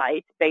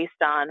insight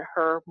based on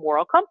her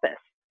moral compass.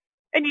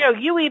 And,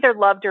 you either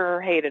loved her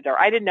or hated her.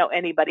 I didn't know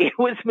anybody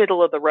who was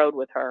middle of the road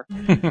with her.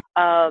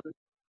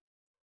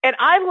 And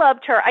I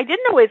loved her. I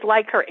didn't always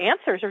like her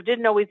answers or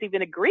didn't always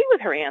even agree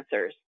with her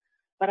answers.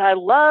 But I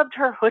loved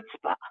her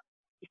chutzpah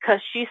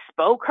because she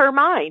spoke her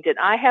mind. And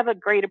I have a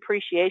great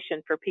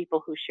appreciation for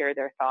people who share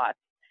their thoughts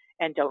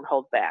and don't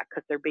hold back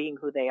because they're being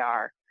who they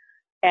are.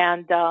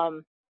 And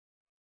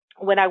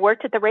when I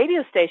worked at the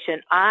radio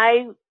station,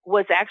 I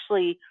was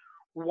actually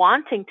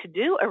wanting to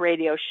do a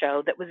radio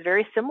show that was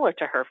very similar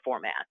to her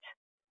format.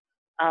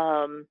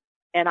 And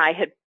I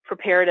had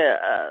prepared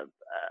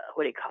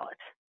what do you call it?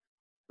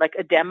 Like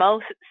a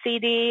demo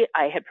CD.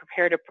 I had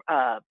prepared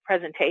a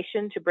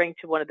presentation to bring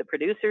to one of the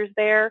producers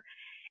there.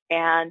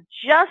 And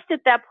just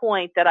at that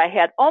point that I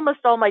had almost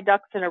all my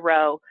ducks in a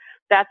row,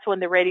 that's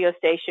when the radio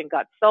station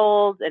got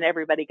sold and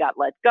everybody got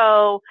let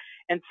go.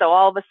 And so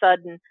all of a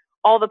sudden,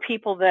 all the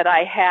people that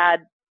I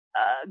had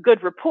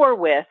good rapport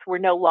with were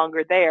no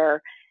longer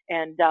there.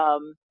 And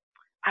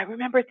I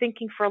remember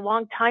thinking for a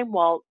long time,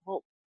 well,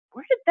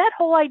 where did that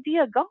whole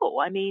idea go?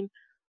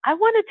 I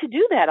wanted to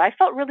do that. I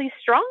felt really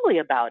strongly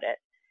about it.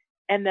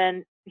 And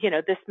then,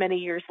 this many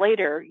years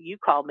later, you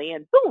called me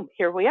and boom,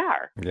 here we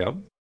are. Yep.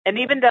 And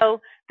even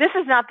though this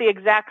is not the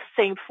exact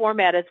same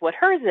format as what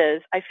hers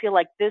is, I feel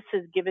like this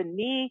has given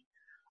me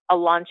a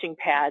launching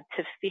pad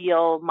to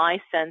feel my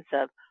sense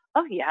of,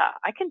 oh yeah,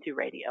 I can do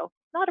radio.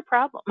 Not a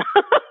problem.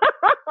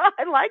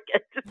 I like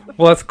it.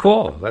 Well, that's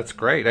cool. That's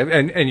great.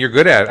 And you're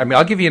good at it.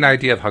 I'll give you an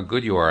idea of how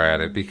good you are at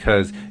it,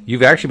 because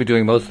you've actually been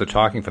doing most of the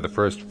talking for the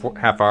first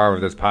half hour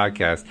of this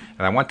podcast.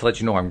 And I want to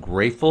let you know I'm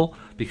grateful,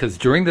 because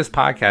during this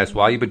podcast,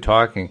 while you've been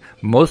talking,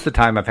 most of the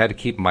time I've had to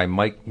keep my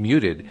mic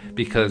muted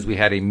because we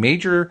had a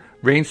major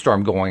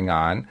rainstorm going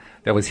on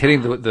that was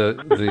hitting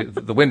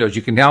the windows.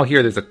 You can now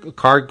hear there's a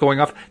car going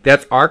off.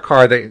 That's our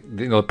car.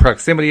 The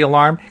proximity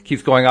alarm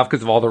keeps going off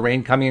because of all the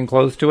rain coming in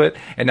close to it.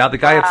 And now the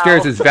guy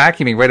upstairs is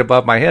vacuuming right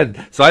above my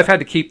head. So I've had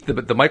to keep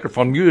the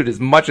microphone muted as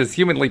much as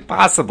humanly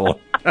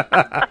possible.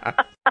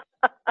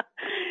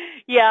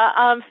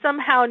 Yeah.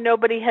 Somehow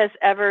nobody has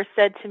ever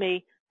said to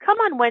me, come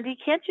on, Wendy,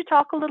 can't you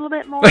talk a little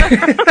bit more?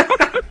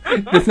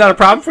 It's not a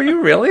problem for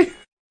you, really?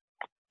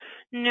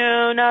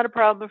 No, not a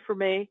problem for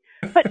me.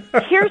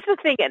 But here's the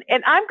thing,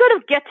 and I'm going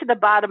to get to the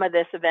bottom of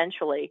this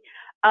eventually.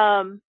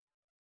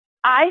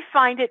 I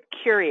find it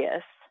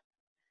curious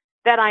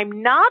that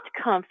I'm not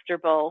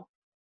comfortable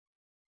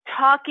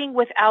talking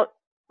without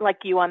like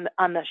you on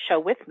the show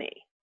with me.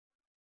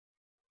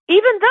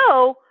 Even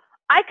though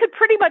I could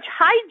pretty much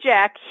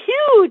hijack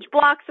huge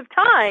blocks of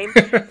time,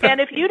 and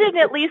if you didn't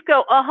at least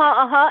go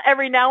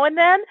every now and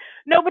then,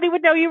 nobody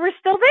would know you were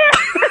still there.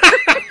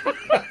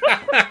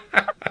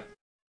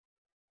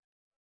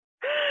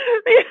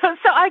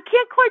 So I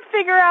can't quite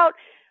figure out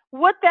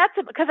what that's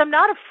about, because I'm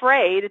not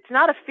afraid. It's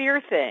not a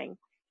fear thing,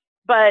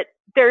 but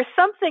there's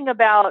something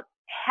about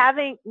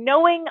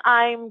knowing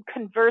I'm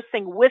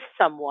conversing with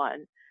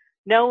someone,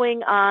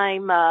 knowing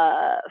I'm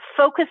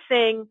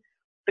focusing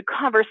the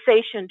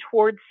conversation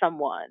towards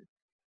someone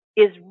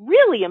is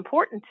really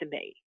important to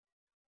me.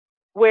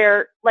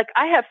 Where, like,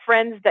 I have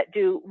friends that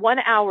do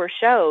 1-hour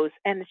shows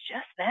and it's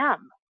just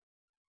them.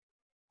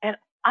 And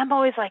I'm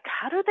always like,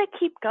 how do they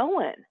keep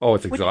going? Oh,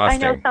 it's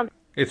exhausting.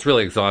 It's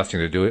really exhausting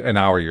to do an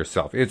hour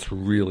yourself. It's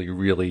really,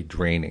 really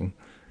draining.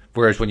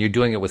 Whereas when you're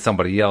doing it with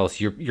somebody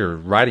else, you're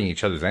riding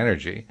each other's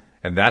energy.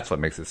 And that's what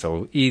makes it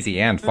so easy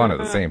and fun at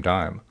the same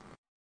time.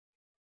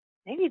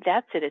 Maybe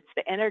that's it. It's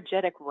the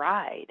energetic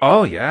ride.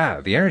 Oh, yeah.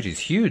 The energy's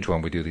huge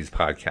when we do these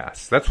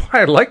podcasts. That's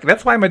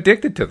why I'm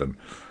addicted to them.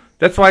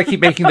 That's why I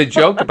keep making the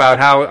joke about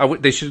how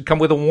they should come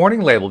with a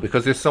warning label,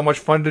 because there's so much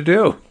fun to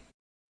do.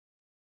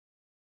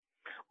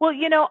 Well,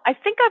 I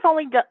think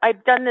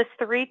I've done this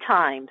 3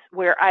 times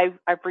where I've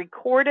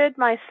recorded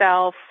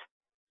myself.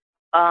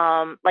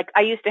 Like,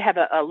 I used to have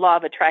a law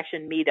of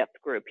attraction meetup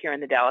group here in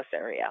the Dallas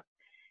area.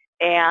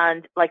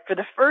 And like for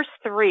the first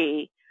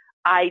 3,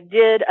 I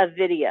did a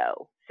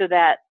video so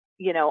that,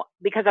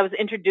 because I was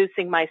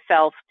introducing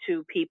myself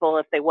to people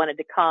if they wanted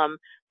to come,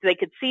 so they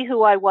could see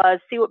who I was,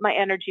 see what my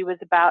energy was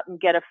about, and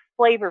get a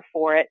flavor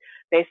for it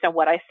based on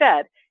what I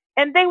said.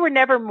 And they were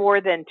never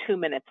more than 2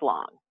 minutes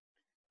long.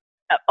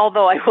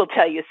 Although I will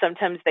tell you,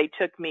 sometimes they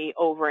took me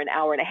over an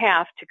hour and a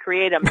half to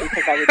create them,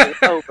 because I would do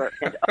it over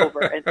and over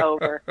and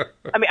over.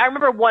 I mean, I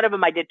remember one of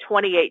them I did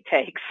 28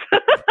 takes.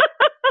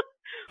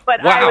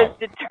 But wow. I was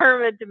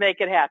determined to make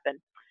it happen.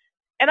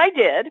 And I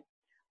did.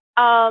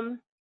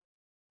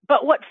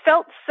 But what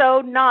felt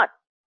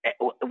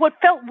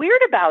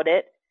weird about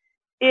it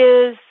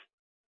is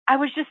I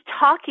was just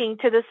talking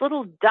to this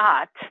little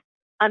dot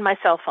on my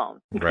cell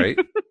phone. Right.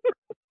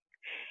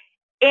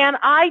 And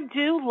I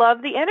do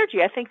love the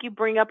energy. I think you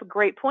bring up a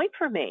great point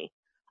for me.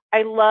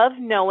 I love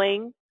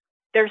knowing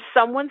there's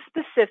someone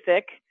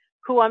specific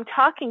who I'm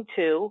talking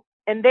to,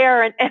 and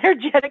they're an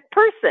energetic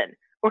person,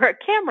 where a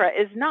camera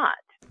is not.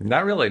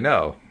 Not really,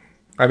 no.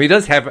 I mean, he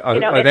does have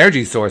an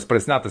energy source, but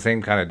it's not the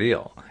same kind of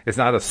deal. It's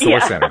not a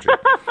source energy.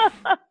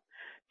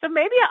 So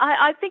maybe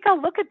I think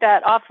I'll look at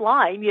that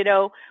offline,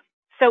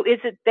 So is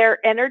it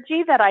their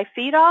energy that I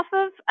feed off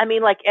of? I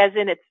mean, like, as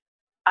in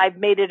I've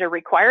made it a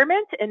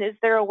requirement, and is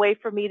there a way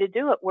for me to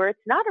do it where it's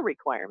not a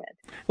requirement?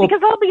 Well,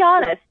 because I'll be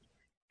honest,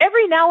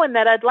 every now and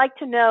then I'd like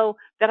to know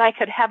that I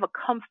could have a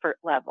comfort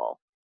level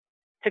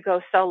to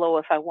go solo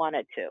if I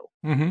wanted to.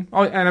 Mm-hmm.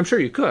 Oh, and I'm sure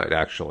you could,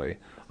 actually.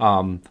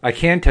 I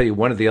can tell you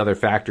one of the other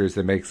factors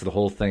that makes the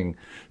whole thing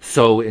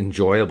so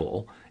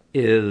enjoyable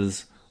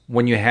is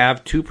when you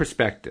have 2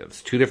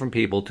 perspectives, 2 different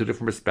people, 2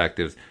 different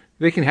perspectives.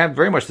 They can have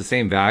very much the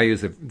same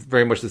values,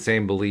 very much the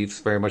same beliefs,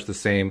 very much the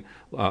same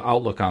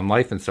outlook on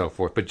life and so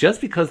forth. But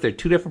just because they're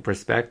 2 different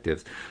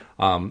perspectives,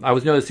 I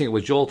was noticing it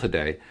with Joel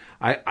today.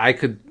 I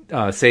could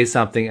say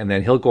something, and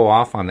then he'll go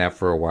off on that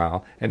for a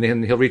while, and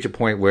then he'll reach a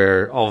point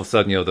where all of a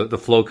sudden, the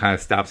flow kind of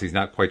stops. He's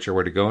not quite sure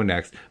where to go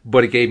next,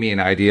 but it gave me an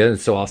idea,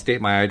 and so I'll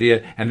state my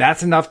idea, and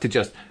that's enough to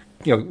just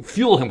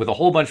fuel him with a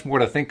whole bunch more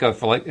to think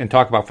of and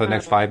talk about for the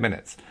next 5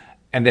 minutes.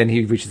 And then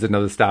he reaches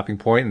another stopping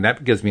point, and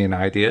that gives me an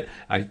idea.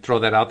 I throw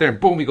that out there, and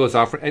boom, he goes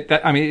off.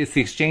 I mean, it's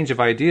the exchange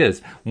of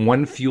ideas.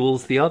 One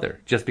fuels the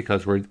other, just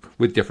because we're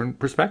with different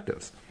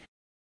perspectives.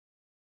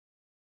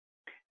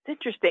 It's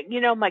interesting.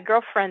 My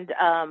girlfriend,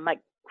 my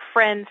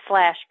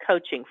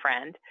friend/coaching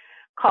friend,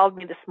 called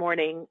me this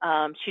morning.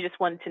 She just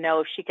wanted to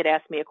know if she could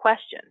ask me a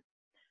question.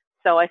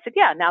 So I said,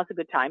 yeah, now's a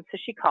good time. So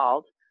she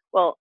called.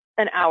 Well,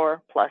 an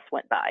hour plus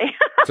went by.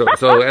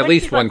 so at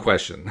least one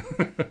question.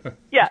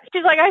 Yeah.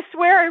 She's like, I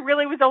swear I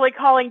really was only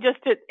calling just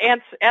to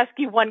ask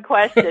you one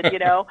question,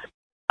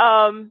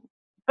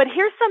 But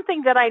here's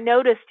something that I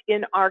noticed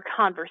in our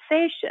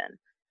conversation.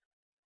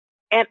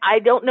 And I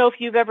don't know if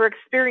you've ever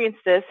experienced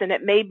this, and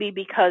it may be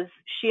because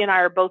she and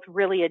I are both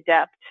really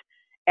adept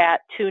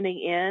at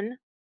tuning in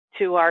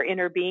to our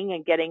inner being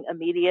and getting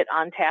immediate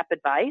on-tap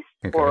advice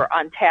or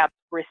on-tap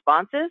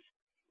responses.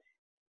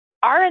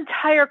 Our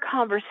entire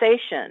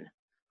conversation,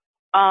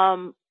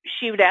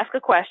 she would ask a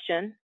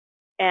question,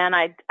 and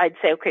I'd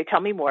say, okay, tell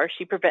me more.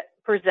 She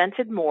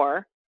presented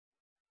more.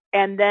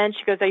 And then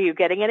she goes, are you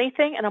getting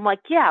anything? And I'm like,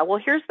 yeah, well,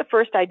 here's the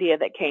first idea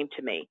that came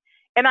to me.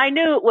 And I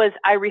knew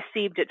I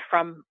received it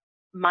from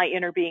my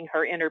inner being,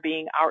 her inner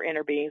being, our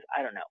inner beings.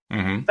 I don't know.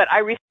 Mm-hmm. But I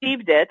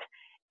received it,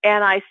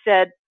 and I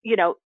said,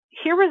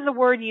 here was the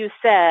word you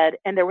said,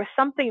 and there was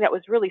something that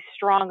was really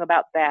strong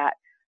about that.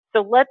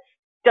 So let's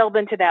delve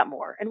into that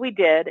more. And we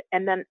did.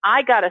 And then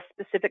I got a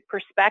specific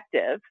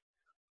perspective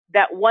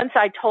that once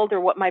I told her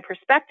what my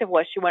perspective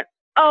was, she went,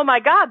 oh my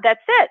God,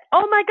 that's it.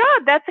 Oh my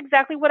God, that's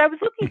exactly what I was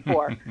looking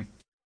for.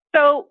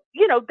 So,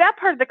 that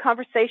part of the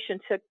conversation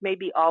took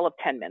maybe all of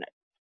 10 minutes.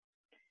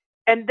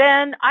 And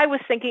then I was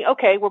thinking,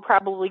 okay, we're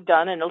probably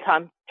done and it'll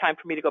time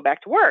for me to go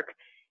back to work.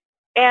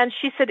 And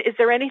she said, is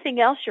there anything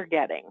else you're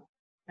getting?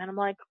 And I'm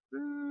like,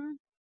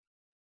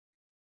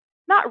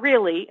 not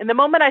really. And the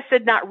moment I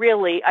said not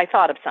really, I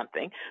thought of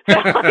something. So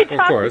I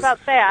talked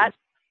about that.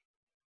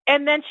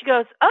 And then she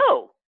goes,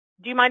 oh,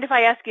 do you mind if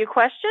I ask you a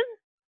question?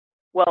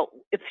 Well,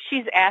 if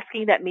she's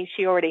asking, that means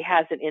she already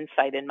has an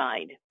insight in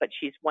mind, but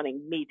she's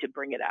wanting me to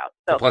bring it out.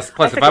 So plus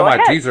if I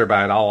want to tease her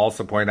about it, I'll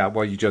also point out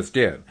what you just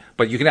did.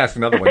 But you can ask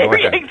another one. Go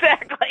ahead.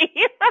 Exactly.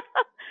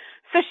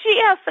 So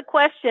she asks a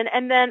question,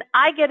 and then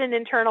I get an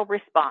internal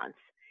response.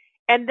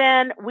 And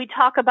then we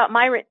talk about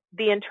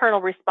the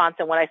internal response,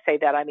 and when I say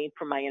that, I mean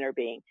from my inner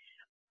being.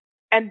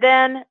 And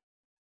then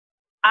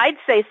I'd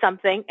say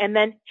something, and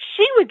then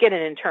she would get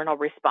an internal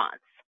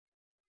response.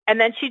 And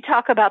then she'd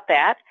talk about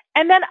that,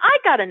 and then I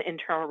got an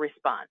internal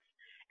response.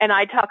 And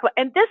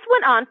and this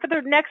went on for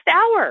the next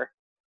hour.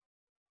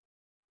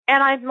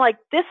 And I'm like,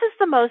 this is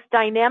the most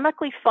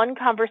dynamically fun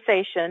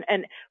conversation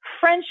and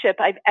friendship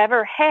I've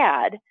ever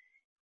had,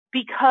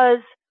 because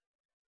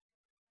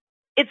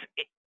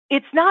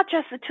it's not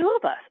just the two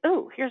of us.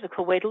 Oh, here's a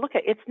cool way to look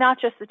at it. It's not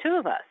just the two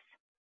of us.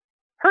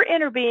 Her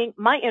inner being,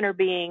 my inner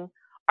being,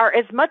 are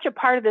as much a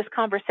part of this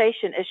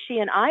conversation as she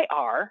and I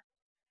are.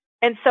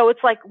 And so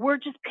it's like we're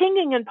just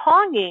pinging and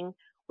ponging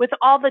with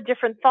all the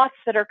different thoughts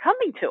that are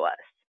coming to us.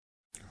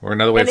 Or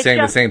another way of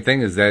saying the same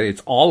thing is that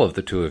it's all of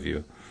the two of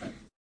you.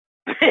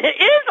 It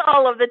is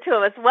all of the two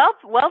of us.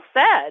 Well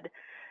said.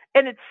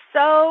 And it's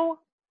so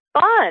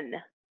fun.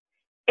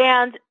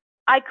 And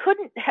I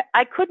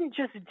couldn't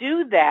just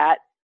do that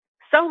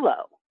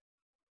solo,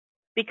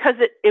 because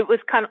it was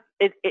kind of,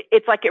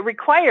 it's like it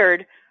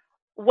required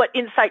what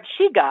insight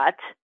she got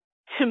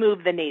to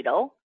move the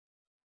needle.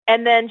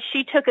 And then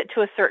she took it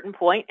to a certain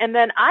point, and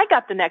then I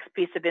got the next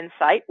piece of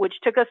insight, which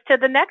took us to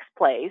the next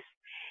place.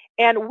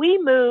 And we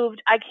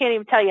moved, I can't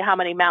even tell you how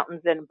many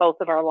mountains in both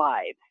of our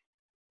lives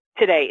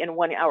today in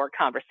 1 hour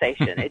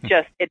conversation.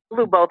 It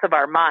blew both of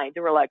our minds.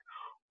 And we're like,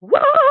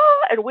 whoa,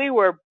 and we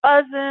were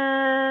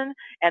buzzing,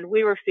 and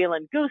we were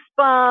feeling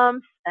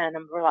goosebumps, and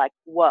we're like,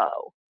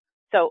 whoa.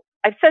 So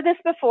I've said this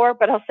before,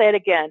 but I'll say it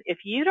again. If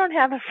you don't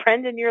have a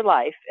friend in your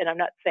life, and I'm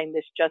not saying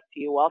this just to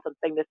you, also I'm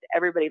saying this to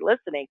everybody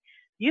listening,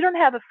 you don't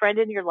have a friend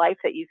in your life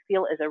that you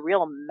feel is a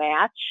real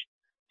match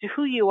to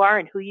who you are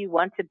and who you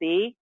want to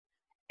be,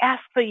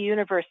 ask the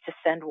universe to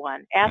send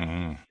one.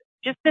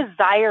 Just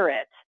desire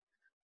it,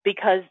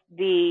 because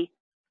the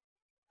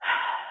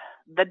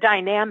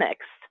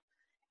dynamics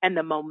and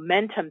the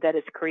momentum that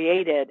is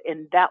created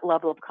in that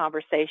level of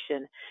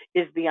conversation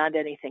is beyond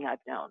anything I've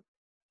known.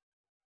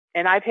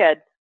 And I've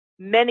had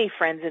many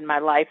friends in my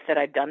life that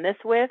I've done this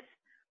with.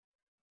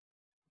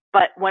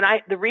 But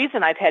the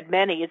reason I've had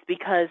many is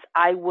because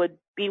I would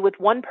be with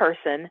one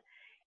person,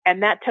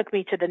 and that took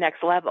me to the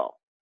next level.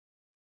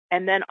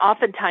 And then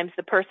oftentimes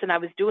the person I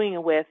was doing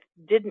it with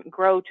didn't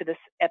grow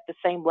at the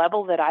same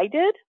level that I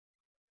did.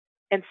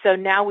 And so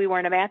now we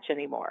weren't a match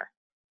anymore.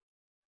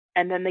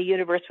 And then the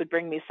universe would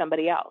bring me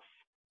somebody else.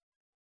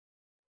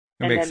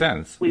 It makes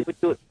sense. We would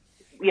do it.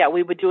 Yeah,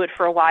 we would do it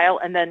for a while,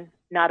 and then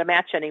not a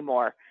match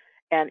anymore.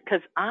 And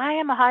because I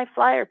am a high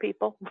flyer,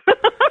 people.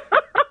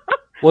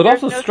 Well, it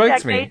also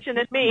strikes me.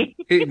 In me.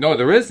 No,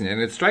 there isn't.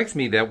 And it strikes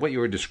me that what you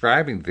were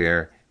describing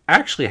there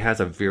actually has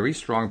a very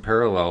strong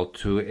parallel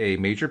to a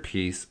major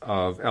piece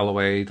of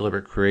LOA,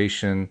 deliberate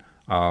creation,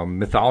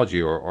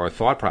 mythology or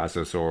thought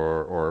process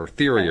or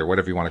theory or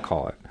whatever you want to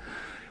call it.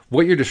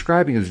 What you're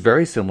describing is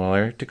very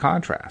similar to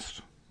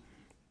contrast.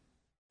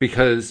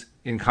 Because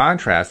in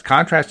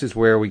contrast is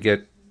where we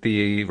get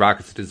the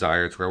rockets of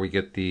desire. It's where we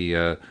get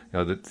the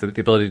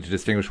ability to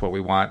distinguish what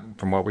we want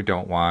from what we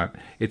don't want.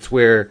 It's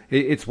where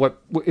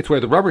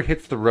the rubber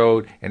hits the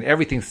road and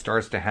everything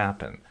starts to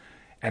happen.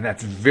 And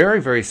that's very,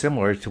 very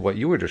similar to what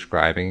you were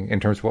describing in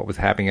terms of what was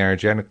happening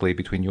energetically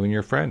between you and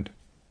your friend.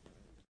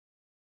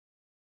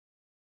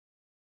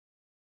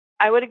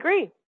 I would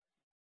agree.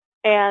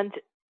 And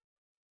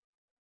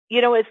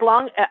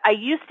I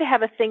used to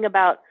have a thing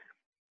about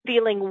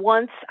feeling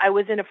once I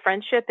was in a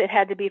friendship, it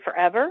had to be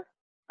forever.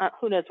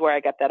 Who knows where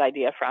I got that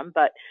idea from,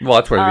 but... Well,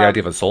 that's where the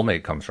idea of a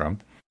soulmate comes from.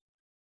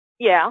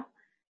 Yeah.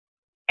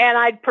 And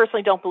I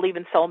personally don't believe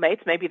in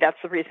soulmates. Maybe that's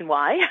the reason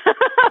why.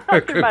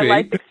 Through my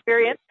life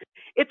experience.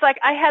 It's like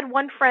I had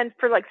one friend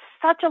for like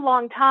such a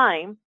long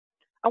time.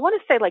 I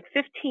want to say like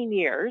 15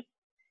 years.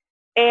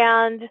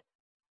 And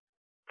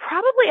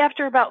probably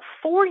after about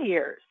 4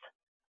 years,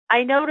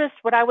 I noticed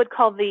what I would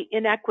call the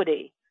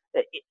inequity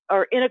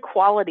or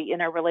inequality in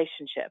our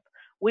relationship.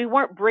 We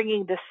weren't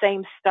bringing the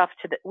same stuff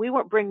we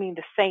weren't bringing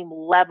the same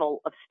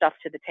level of stuff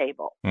to the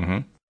table.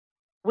 Mm-hmm.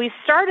 We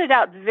started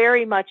out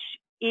very much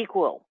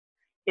equal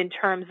in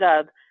terms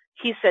of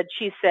she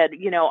said,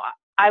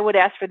 I would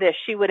ask for this,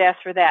 she would ask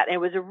for that. And it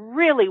was a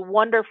really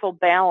wonderful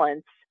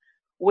balance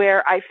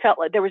where I felt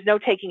like there was no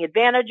taking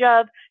advantage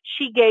of.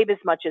 She gave as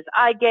much as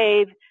I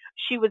gave.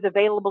 She was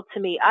available to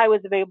me. I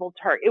was available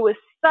to her. It was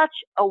such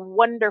a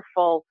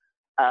wonderful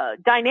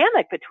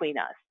dynamic between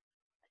us.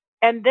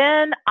 And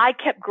then I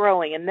kept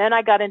growing. And then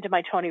I got into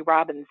my Tony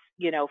Robbins,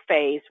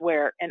 phase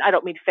where, and I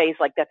don't mean phase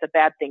like that's a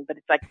bad thing, but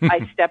it's like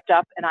I stepped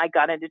up and I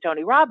got into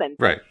Tony Robbins.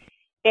 Right.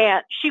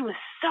 And she was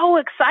so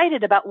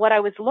excited about what I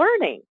was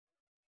learning.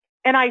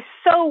 And I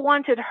so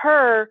wanted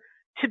her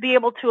to be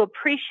able to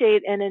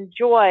appreciate and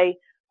enjoy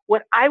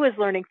what I was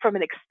learning from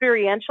an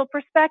experiential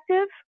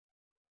perspective.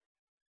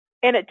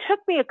 And it took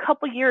me a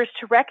couple years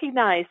to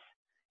recognize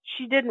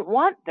she didn't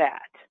want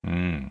that.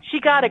 She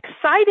got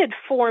excited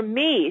for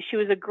me. She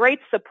was a great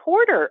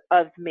supporter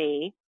of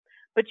me,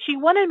 but she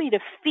wanted me to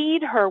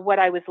feed her what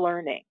I was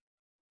learning.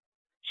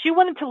 She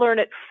wanted to learn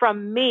it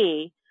from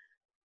me,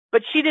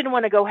 but she didn't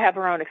want to go have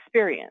her own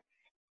experience.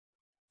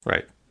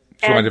 Right.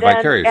 She wanted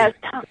vicariously.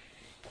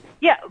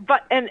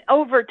 And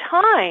over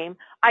time,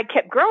 I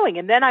kept growing,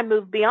 and then I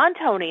moved beyond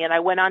Tony, and I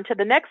went on to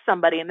the next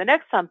somebody and the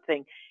next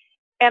something.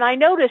 And I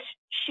noticed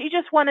she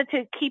just wanted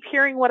to keep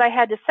hearing what I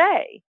had to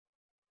say.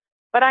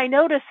 But I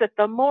noticed that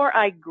the more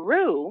I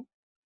grew,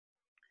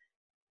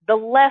 the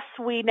less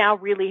we now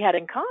really had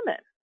in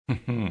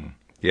common.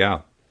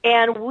 Yeah.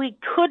 And we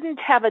couldn't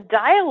have a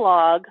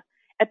dialogue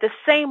at the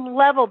same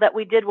level that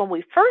we did when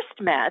we first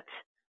met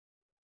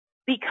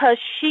because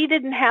she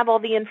didn't have all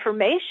the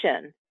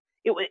information.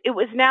 It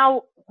was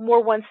now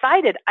more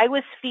one-sided. I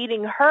was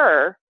feeding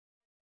her,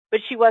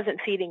 but she wasn't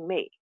feeding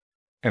me.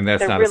 And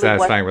that's not a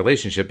satisfying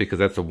relationship because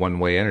that's a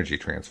one-way energy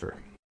transfer.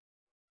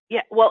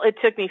 Yeah, well, it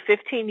took me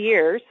 15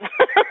 years.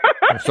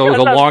 So it was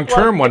a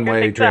long-term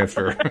one-way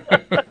transfer.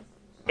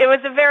 It was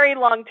a very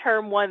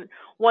long-term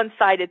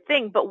one-sided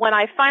thing. But when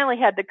I finally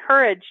had the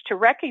courage to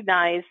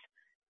recognize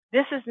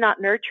this is not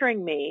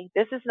nurturing me,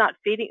 this is not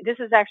feeding, this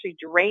is actually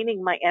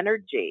draining my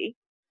energy,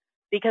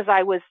 because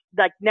I was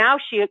like, now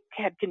she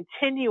had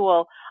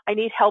continual, I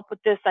need help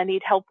with this, I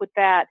need help with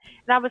that.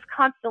 And I was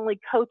constantly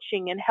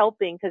coaching and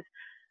helping because,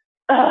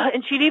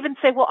 and she'd even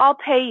say, well, I'll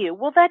pay you.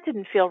 Well, that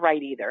didn't feel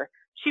right either.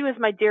 She was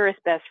my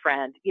dearest best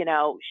friend.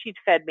 She'd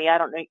fed me, I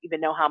don't even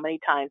know how many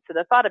times. So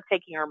the thought of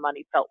taking her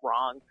money felt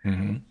wrong.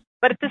 Mm-hmm.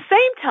 But at the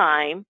same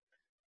time,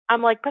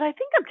 I'm like, but I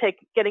think I'm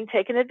getting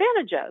taken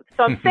advantage of.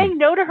 So I'm saying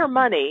no to her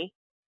money,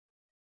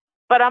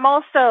 but I'm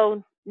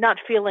also not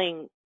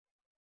feeling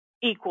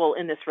equal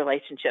in this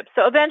relationship.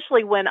 So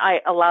eventually when I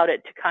allowed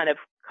it to kind of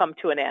come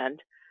to an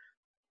end,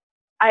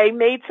 I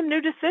made some new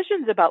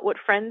decisions about what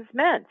friends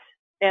meant.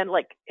 And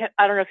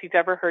I don't know if you've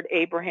ever heard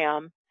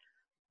Abraham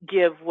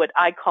give what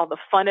I call the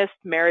funnest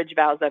marriage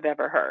vows I've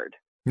ever heard.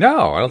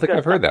 No, I don't think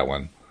I've heard that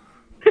one.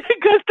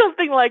 It goes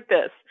something like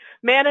this.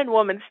 Man and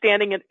woman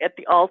standing at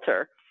the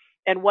altar,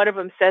 and one of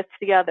them says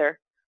to the other,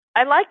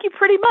 I like you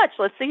pretty much.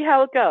 Let's see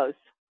how it goes.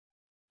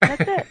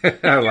 That's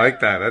it. I like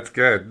that. That's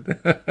good.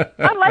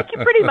 I like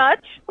you pretty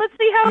much. Let's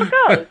see how it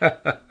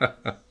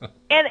goes.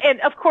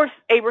 And of course,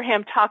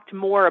 Abraham talked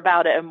more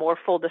about it, a more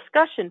full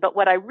discussion. But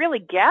what I really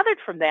gathered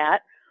from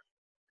that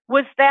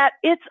was that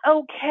it's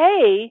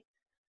okay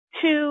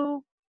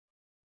to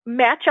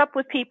match up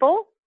with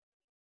people,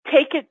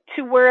 take it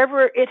to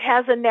wherever it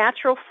has a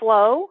natural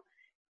flow.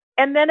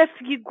 And then if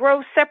you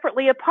grow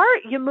separately apart,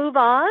 you move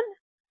on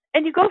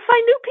and you go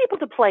find new people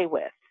to play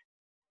with.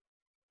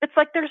 It's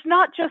like there's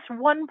not just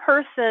one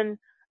person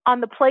on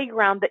the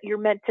playground that you're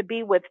meant to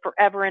be with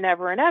forever and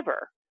ever and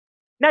ever.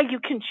 Now, you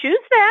can choose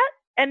that,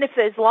 and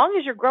as long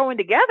as you're growing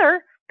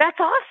together, that's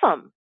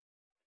awesome.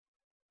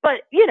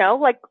 But,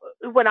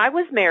 when I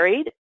was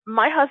married,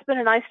 my husband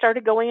and I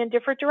started going in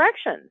different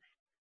directions.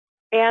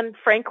 And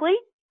frankly,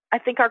 I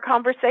think our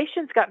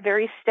conversations got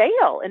very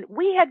stale. And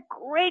we had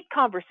great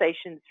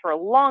conversations for a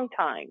long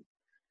time.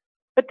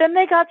 But then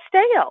they got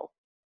stale.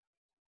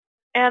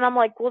 And I'm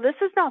like, well, this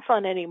is not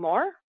fun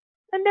anymore.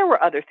 And there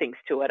were other things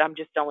to it. I'm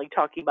just only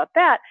talking about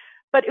that.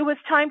 But it was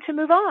time to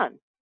move on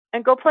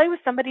and go play with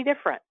somebody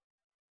different.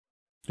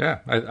 Yeah,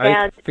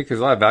 I think there's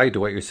a lot of value to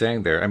what you're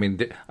saying there. I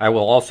mean, I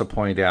will also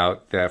point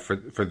out that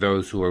for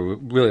those who are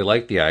really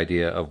like the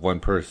idea of one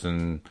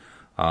person,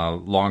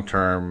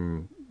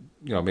 long-term,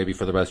 maybe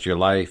for the rest of your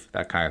life,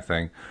 that kind of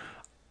thing.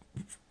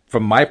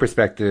 From my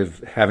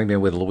perspective, having been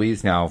with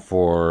Louise now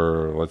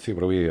for, let's see,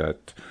 what are we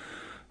at?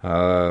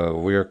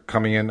 We're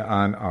coming in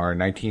on our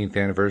 19th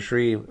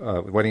anniversary,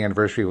 wedding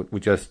anniversary.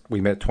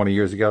 We met 20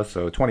 years ago,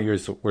 so 20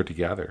 years we're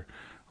together.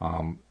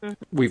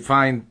 We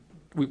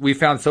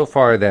found so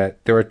far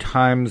that there are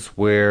times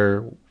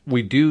where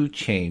we do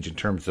change in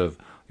terms of,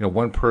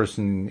 one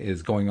person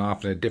is going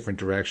off in a different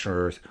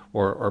direction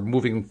or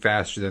moving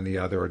faster than the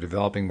other or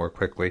developing more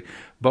quickly.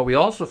 But we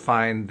also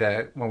find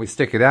that when we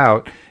stick it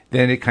out,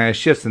 then it kind of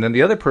shifts and then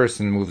the other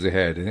person moves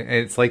ahead. And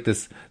it's like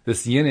this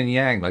yin and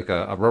yang, like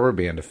a rubber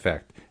band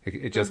effect.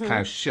 It just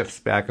kind of shifts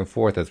back and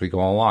forth as we go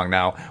along.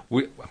 Now,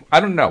 I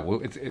don't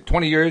know.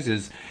 20 years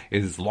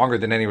is longer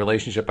than any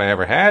relationship I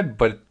ever had,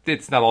 but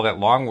it's not all that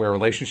long where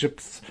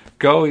relationships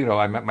go.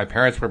 My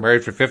parents were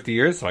married for 50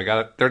 years, so I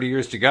got 30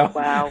 years to go.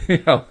 Wow.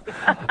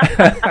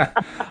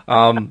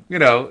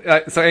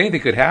 So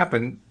anything could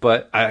happen,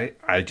 but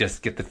I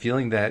just get the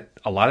feeling that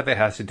a lot of it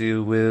has to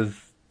do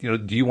with, do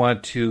you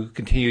want to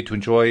continue to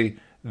enjoy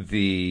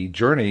the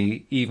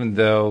journey, even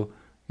though,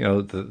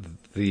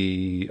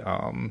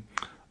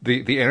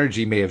 the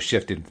energy may have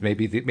shifted.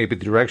 Maybe the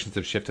directions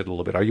have shifted a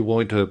little bit. Are you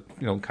willing to,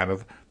 kind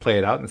of play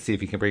it out and see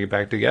if you can bring it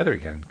back together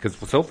again? Because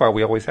so far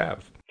we always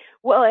have.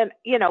 Well, and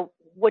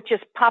what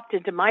just popped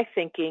into my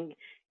thinking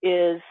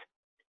is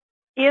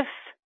if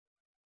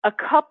a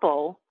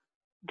couple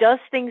does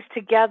things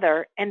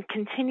together and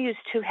continues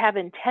to have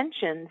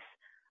intentions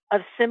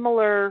of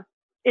similar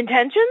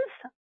intentions,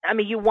 I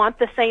mean, you want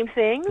the same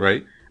things.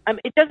 Right.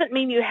 It doesn't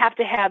mean you have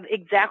to have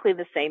exactly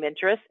the same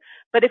interests,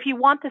 but if you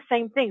want the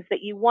same things,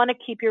 that you want to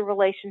keep your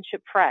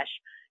relationship fresh,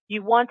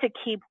 you want to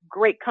keep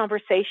great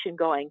conversation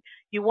going,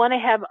 you want to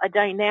have a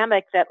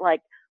dynamic that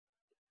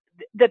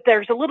that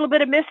there's a little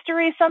bit of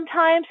mystery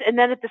sometimes, and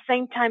then at the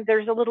same time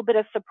there's a little bit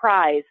of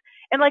surprise.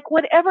 And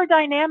whatever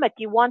dynamic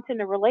you want in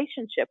a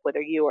relationship,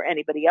 whether you or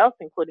anybody else,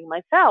 including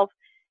myself,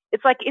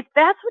 it's if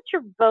that's what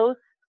you're both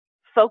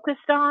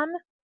focused on,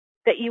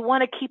 that you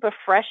want to keep a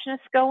freshness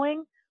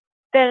going,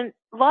 then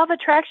law of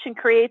attraction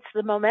creates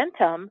the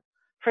momentum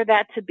for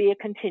that to be a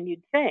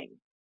continued thing.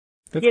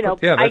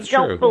 That's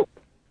true.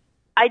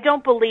 I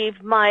don't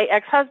believe my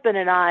ex-husband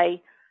and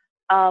I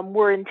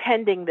were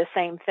intending the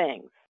same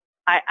things.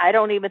 I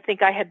don't even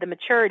think I had the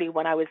maturity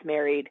when I was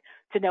married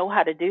to know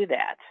how to do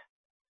that.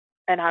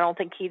 And I don't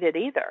think he did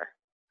either.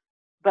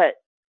 But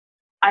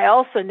I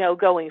also know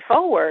going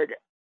forward,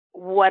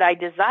 what I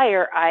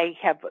desire, I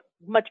have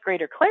much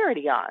greater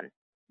clarity on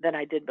than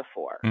I did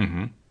before.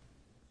 Mm-hmm.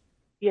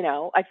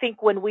 I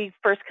think when we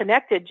first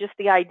connected, just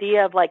the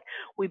idea of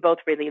we both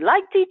really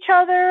liked each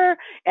other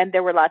and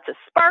there were lots of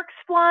sparks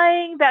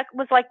flying, that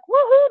was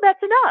woohoo,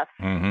 that's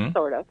enough,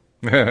 sort of.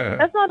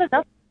 That's not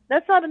enough.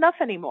 That's not enough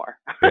anymore.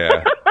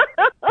 Yeah.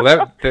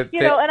 Well,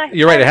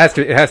 you're right. It has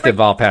to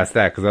evolve past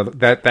that, because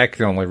that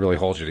can only really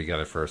hold you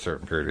together for a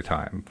certain period of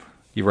time.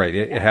 You're right.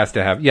 It has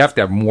to have. You have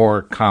to have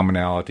more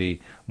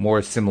commonality,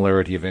 more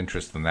similarity of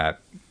interest than that,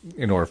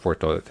 in order for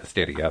it to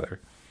stay together.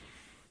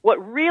 What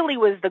really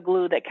was the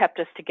glue that kept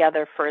us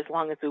together for as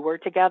long as we were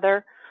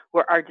together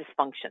were our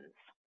dysfunctions.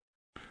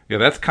 Yeah,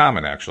 that's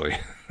common, actually.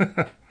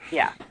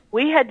 Yeah.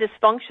 We had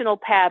dysfunctional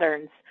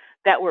patterns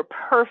that were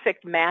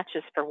perfect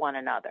matches for one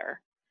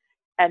another.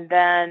 And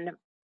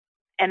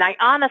I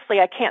honestly,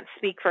 I can't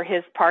speak for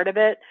his part of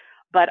it,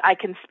 but I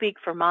can speak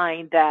for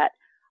mine, that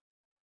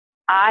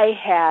I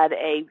had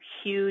a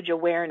huge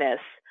awareness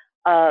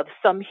of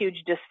some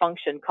huge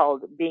dysfunction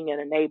called being an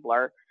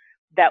enabler,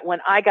 that when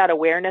I got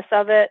awareness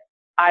of it,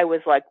 I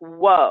was like,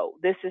 whoa,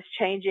 this is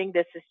changing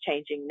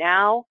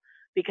now,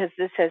 because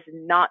this has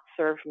not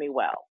served me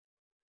well.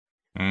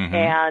 Mm-hmm.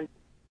 And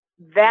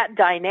that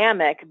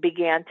dynamic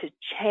began to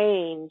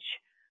change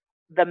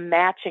the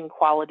matching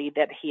quality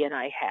that he and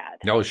I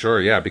had. Oh, sure,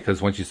 yeah,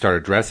 because once you start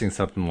addressing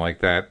something like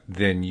that,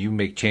 then you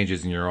make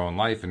changes in your own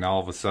life, and all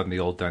of a sudden the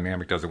old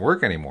dynamic doesn't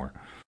work anymore.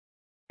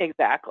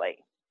 Exactly.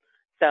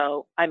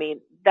 So, I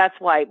mean, that's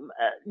why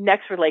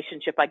next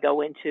relationship I go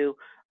into,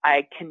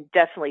 I can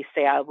definitely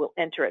say I will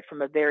enter it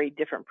from a very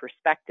different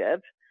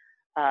perspective.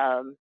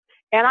 And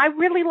I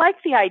really like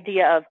the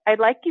idea of, I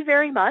like you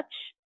very much,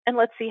 and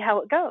let's see how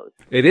it goes.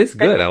 It is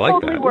good. I like that.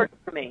 It totally works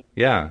for me.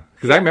 Yeah,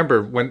 because I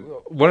remember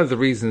one of the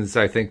reasons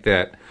I think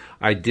that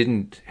I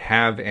didn't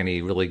have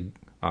any really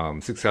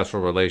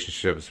successful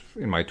relationships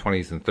in my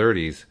 20s and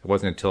 30s. It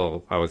wasn't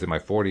until I was in my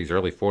 40s,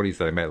 early 40s,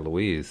 that I met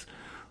Louise.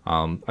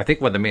 I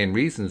think one of the main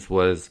reasons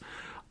was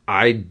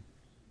I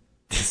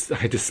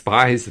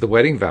despised the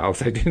wedding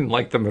vows. I didn't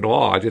like them at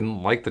all. I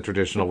didn't like the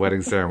traditional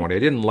wedding ceremony. I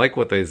didn't like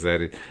what they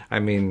said. I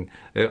mean,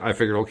 I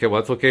figured, okay,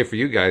 well, it's okay for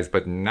you guys,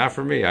 but not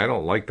for me. I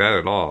don't like that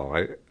at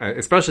all.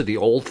 Especially the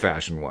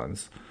old-fashioned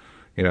ones.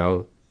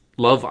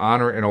 Love,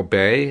 honor, and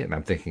obey. And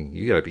I'm thinking,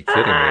 you got to be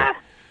kidding me.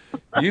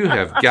 You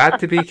have got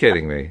to be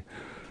kidding me.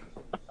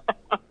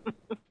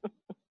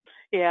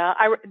 Yeah,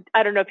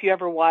 I don't know if you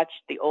ever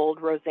watched the old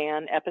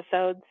Roseanne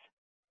episodes.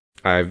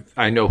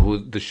 I know who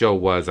the show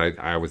was.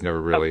 I was never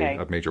really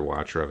a major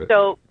watcher of it.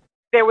 So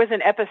there was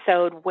an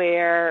episode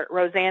where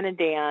Roseanne and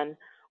Dan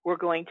were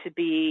going to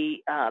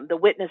be the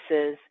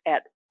witnesses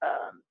at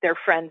their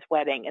friend's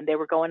wedding, and they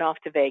were going off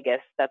to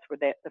Vegas. That's where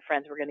the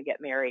friends were going to get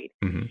married.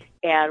 Mm-hmm.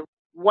 And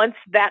once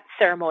that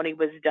ceremony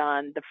was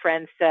done, the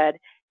friends said,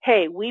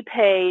 hey, we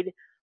paid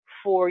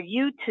for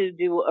you to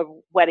do a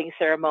wedding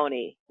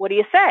ceremony. What do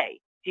you say?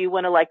 Do you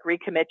want to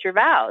recommit your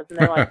vows? And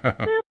they're like,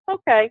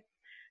 okay.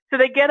 So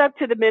they get up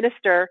to the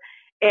minister,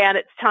 and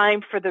it's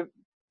time for the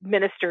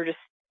minister to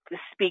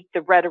speak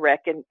the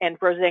rhetoric. And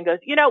Roseanne goes,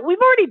 we've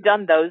already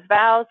done those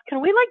vows.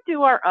 Can we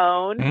do our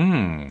own?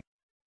 Mm.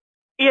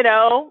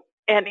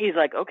 And he's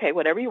like, okay,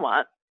 whatever you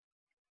want.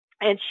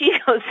 And she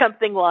goes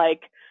something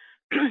like,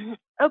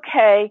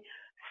 okay,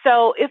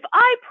 so if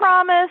I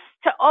promise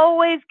to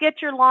always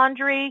get your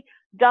laundry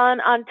done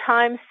on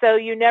time so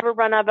you never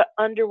run out of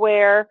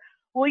underwear,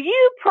 will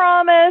you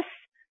promise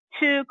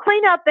to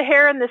clean out the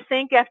hair in the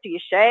sink after you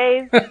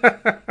shave?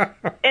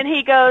 And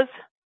he goes,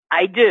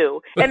 I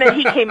do. And then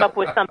he came up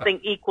with something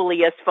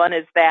equally as fun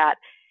as that.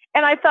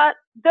 And I thought,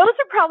 those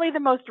are probably the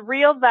most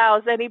real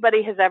vows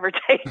anybody has ever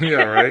taken.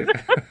 Yeah, right.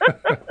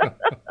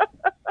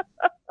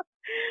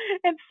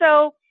 And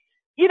so,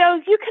 you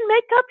can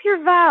make up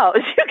your vows.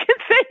 You can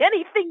say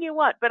anything you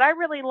want, but I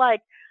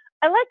like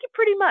you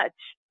pretty much.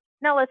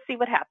 Now let's see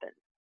what happens,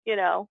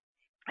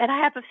 And I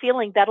have a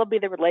feeling that'll be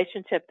the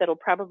relationship that'll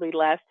probably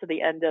last to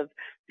the end of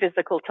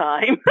physical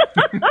time.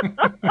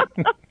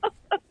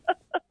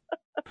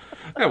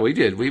 Yeah, we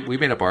did. We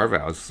made up our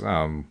vows.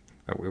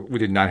 We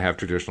did not have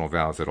traditional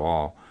vows at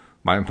all.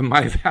 My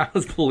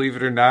vows, believe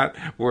it or not,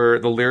 were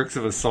the lyrics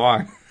of a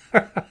song.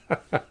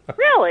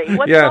 Really?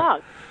 What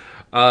song?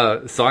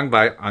 Song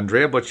by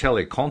Andrea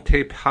Bocelli,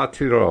 Conte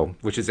Partiro,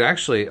 which is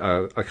actually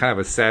a kind of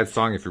a sad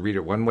song if you read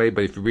it one way,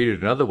 but if you read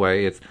it another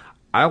way, it's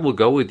I will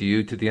go with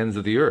you to the ends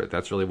of the earth.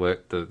 That's really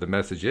what the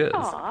message is.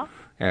 Aww.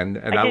 And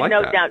I like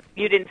that. Now,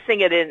 you didn't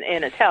sing it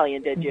in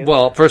Italian, did you?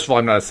 Well, first of all,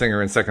 I'm not a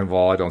singer, and second of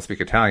all, I don't speak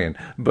Italian.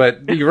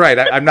 But you're right.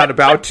 I'm not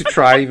about to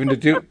try even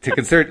to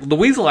consider it.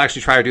 Louise will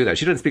actually try to do that.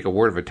 She doesn't speak a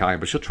word of Italian,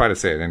 but she'll try to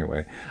say it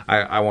anyway.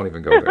 I won't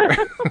even go there.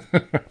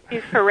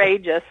 She's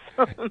courageous.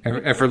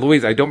 and for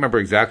Louise, I don't remember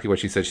exactly what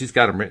she said. She's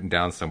got them written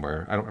down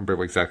somewhere. I don't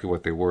remember exactly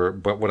what they were.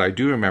 But what I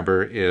do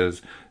remember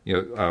is, we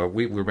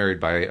were married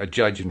by a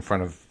judge in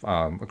front of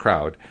a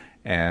crowd,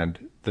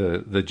 and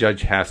the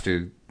judge has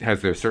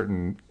their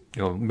certain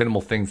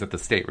minimal things that the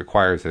state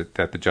requires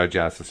that the judge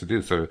asks us to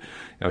do. So,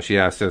 she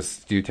asked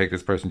us, do you take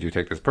this person? Do you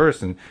take this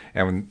person?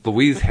 And when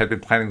Louise had been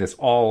planning this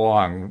all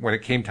along, when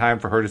it came time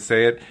for her to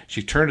say it,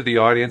 she turned to the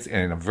audience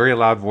and in a very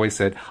loud voice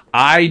said,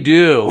 I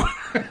do.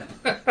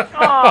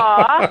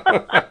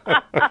 Aww.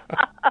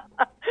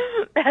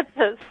 That's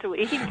so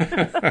sweet.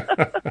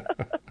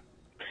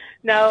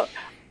 Now,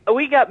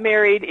 we got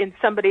married in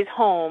somebody's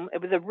home.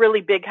 It was a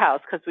really big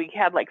house because we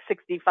had like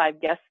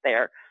 65 guests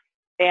there.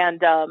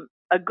 And,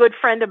 a good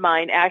friend of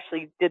mine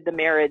actually did the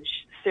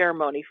marriage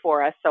ceremony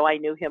for us, so I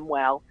knew him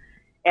well.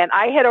 And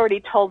I had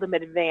already told him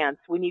in advance,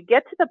 when you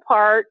get to the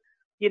part,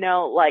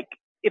 like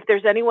if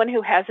there's anyone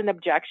who has an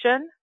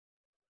objection,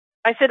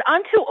 I said,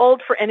 I'm too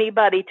old for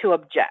anybody to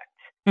object.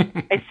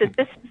 I said,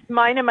 this is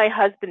mine and my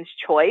husband's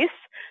choice.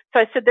 So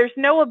I said, there's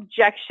no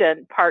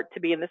objection part to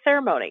be in the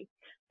ceremony.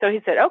 So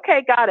he said,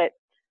 okay, got it.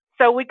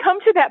 So we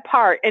come to that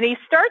part and he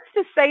starts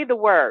to say the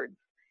words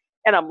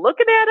and I'm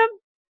looking at him.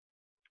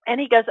 And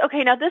he goes,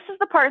 okay, now this is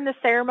the part in the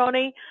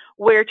ceremony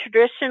where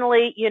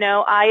traditionally,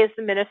 I as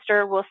the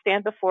minister will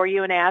stand before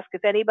you and ask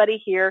if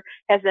anybody here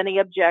has any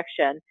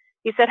objection.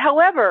 He said,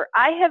 however,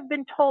 I have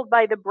been told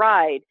by the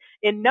bride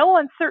in no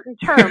uncertain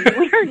terms,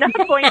 we are not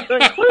going to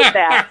include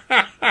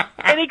that.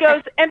 And he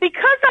goes, and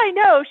because I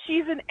know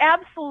she's an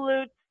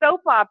absolute soap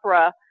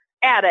opera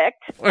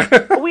addict,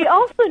 we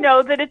also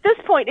know that at this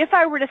point, if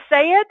I were to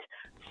say it,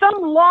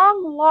 some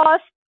long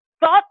lost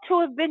thought to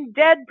have been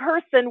dead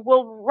person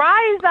will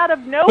rise out of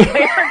nowhere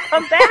and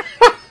come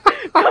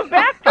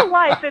back to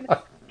life. And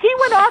he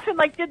went off and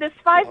did this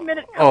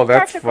 5-minute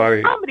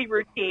comedy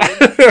routine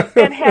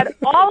and had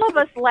all of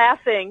us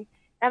laughing.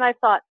 And I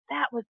thought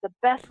that was the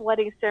best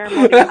wedding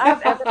ceremony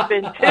I've ever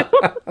been to.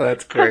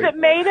 That's great. Because it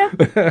made us.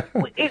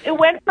 It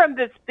went from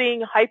this being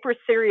hyper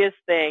serious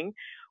thing,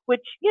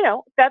 which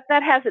that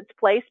has its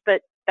place,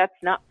 but that's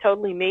not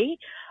totally me.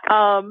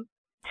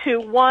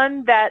 To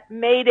one that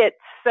made it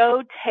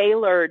so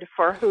tailored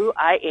for who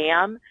I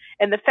am.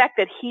 And the fact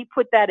that he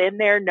put that in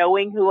there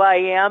knowing who I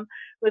am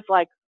was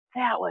like,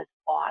 that was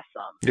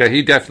awesome. Yeah,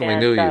 he definitely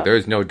knew you.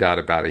 There's no doubt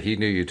about it. He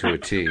knew you to a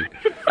T.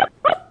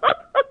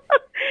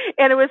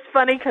 And it was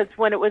funny because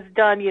when it was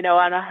done,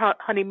 on a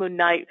honeymoon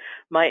night,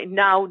 my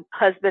now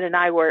husband and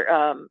I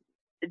were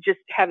just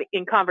having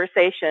in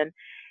conversation.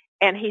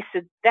 And he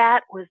said,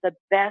 that was the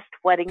best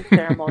wedding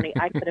ceremony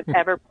I could have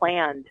ever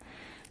planned.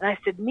 And I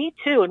said, me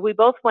too. And we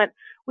both went,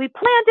 we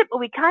planned it, but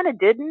we kind of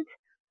didn't.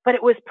 But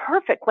it was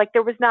perfect.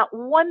 There was not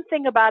one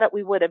thing about it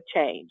we would have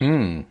changed.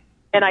 Mm.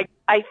 And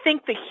I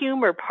think the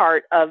humor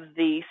part of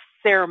the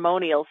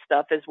ceremonial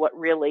stuff is what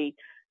really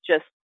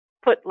just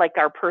put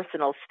our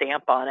personal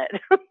stamp on it.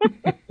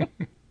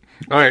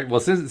 All right. Well,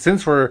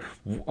 since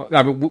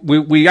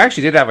we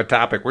actually did have a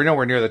topic. We're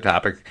nowhere near the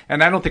topic,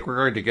 and I don't think we're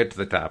going to get to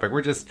the topic.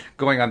 We're just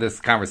going on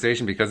this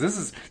conversation because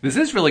this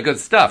is really good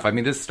stuff. I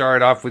mean, this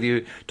started off with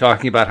you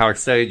talking about how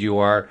excited you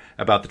are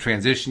about the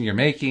transition you're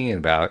making, and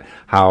about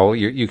how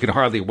you can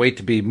hardly wait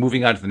to be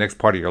moving on to the next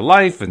part of your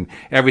life, and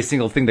every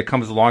single thing that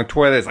comes along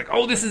toward it is like,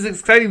 oh, this is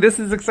exciting. This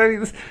is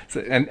exciting.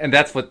 And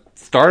that's what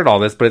started all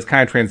this, but it's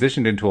kind of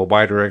transitioned into a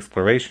wider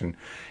exploration.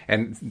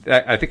 And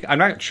I think I'm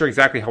not sure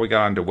exactly how we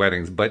got onto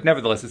weddings, but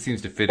nevertheless, it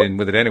seems to fit in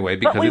with it anyway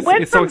because we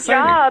went it's so from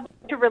exciting. Jobs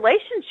to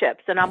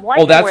relationships, and I'm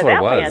liking that's where what that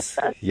it was. lands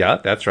us.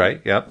 Yeah, that's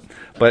right. Yep.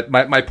 But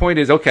my point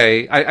is,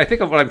 okay, I think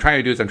of what I'm trying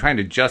to do is I'm trying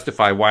to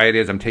justify why it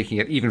is I'm taking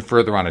it even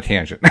further on a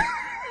tangent.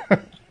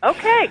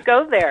 Okay,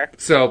 go there.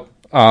 So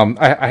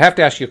I have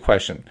to ask you a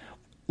question.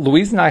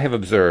 Louise and I have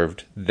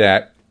observed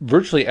that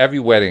virtually every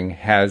wedding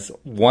has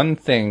one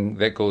thing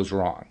that goes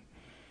wrong.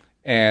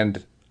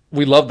 And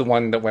we love the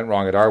one that went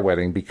wrong at our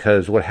wedding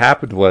because what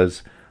happened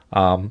was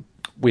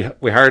we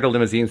hired a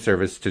limousine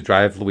service to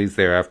drive Louise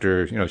there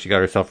after she got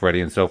herself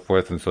ready and so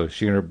forth. And so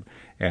she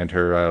and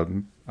her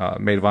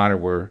maid of honor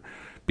were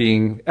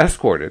being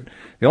escorted.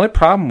 The only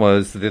problem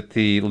was that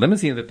the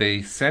limousine that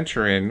they sent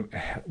her in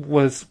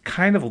was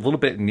kind of a little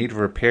bit in need of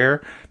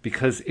repair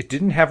because it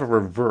didn't have a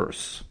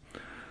reverse.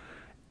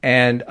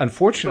 And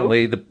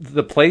unfortunately,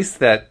 the place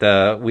that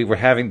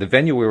the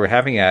venue we were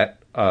having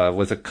at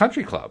was a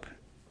country club,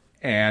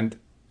 and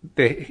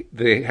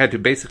they had to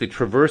basically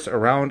traverse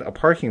around a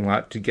parking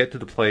lot to get to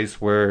the place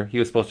where he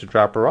was supposed to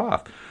drop her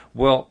off.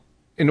 Well,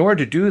 in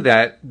order to do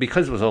that,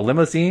 because it was a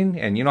limousine,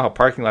 and you know how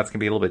parking lots can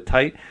be a little bit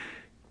tight,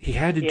 he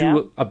had to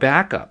do a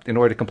backup in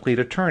order to complete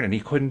a turn, and he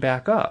couldn't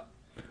back up.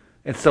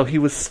 And so he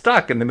was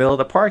stuck in the middle of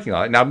the parking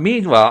lot. Now,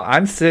 meanwhile,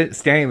 I'm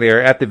standing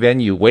there at the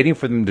venue waiting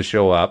for them to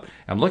show up.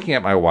 I'm looking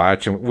at my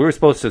watch, and we were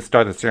supposed to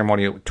start the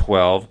ceremony at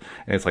 12,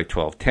 and it's like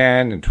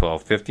 12:10 and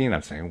 12:15.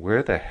 I'm saying,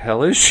 where the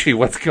hell is she?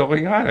 What's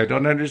going on? I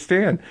don't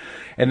understand.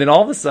 And then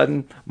all of a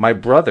sudden, my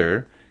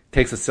brother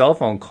takes a cell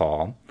phone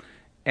call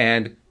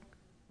and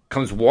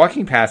comes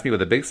walking past me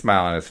with a big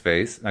smile on his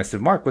face. And I said,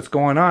 Mark, what's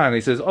going on? And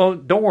he says, oh,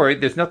 don't worry,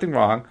 there's nothing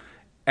wrong.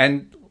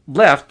 And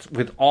left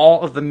with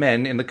all of the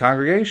men in the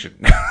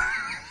congregation.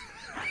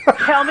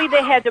 Tell me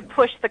they had to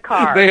push the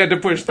car. They had to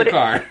push the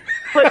car.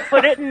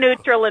 Put it in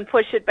neutral and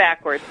push it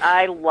backwards.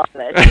 I love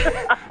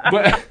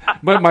it.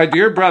 but my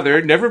dear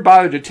brother never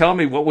bothered to tell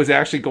me what was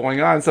actually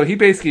going on. So he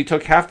basically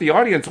took half the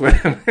audience with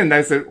him. And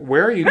I said,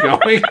 where are you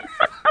going?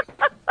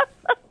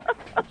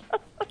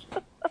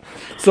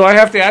 So I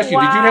have to ask you,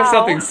 did you have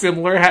something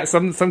similar,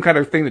 some kind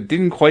of thing that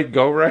didn't quite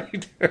go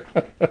right?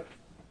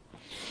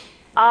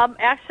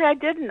 Actually, I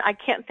didn't. I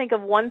can't think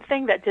of one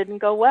thing that didn't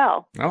go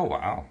well. Oh,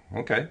 wow.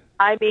 Okay.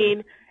 I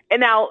mean,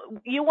 and now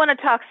you want to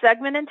talk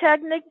segment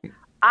integrity?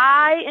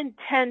 I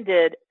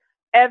intended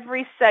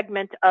every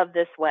segment of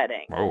this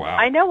wedding. Oh, wow.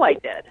 I know I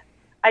did.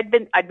 I'd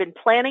been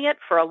planning it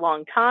for a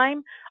long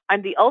time.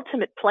 I'm the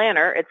ultimate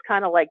planner. It's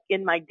kind of like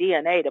in my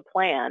DNA to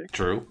plan.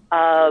 True.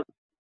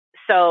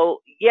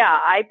 So yeah,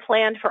 I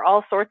planned for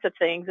all sorts of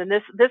things, and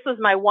this was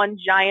my one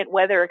giant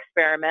weather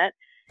experiment.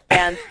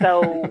 And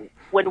so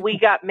when we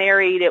got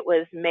married, it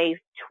was May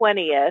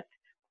 20th,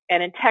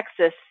 and in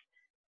Texas,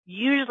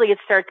 usually it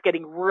starts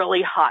getting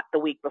really hot the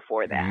week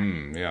before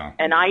that. Yeah.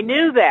 And I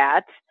knew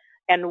that,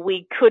 and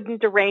we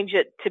couldn't arrange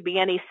it to be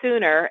any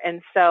sooner.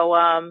 And so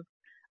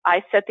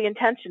I set the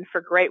intention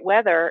for great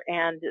weather,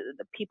 and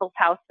the people's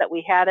house that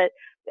we had it,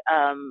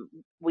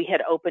 we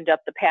had opened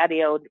up the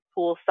patio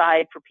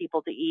poolside for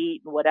people to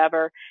eat and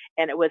whatever,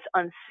 and it was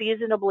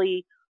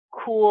unseasonably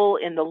cool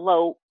in the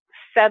low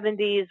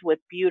 70s with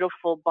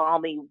beautiful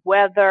balmy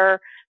weather.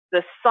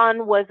 The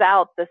sun was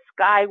out, the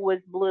sky was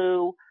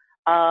blue.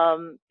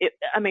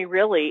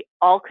 Really,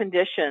 all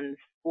conditions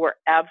were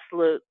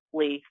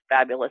absolutely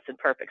fabulous and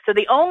perfect. So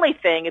the only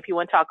thing, if you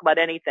want to talk about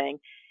anything,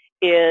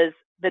 is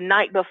the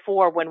night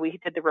before when we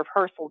did the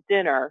rehearsal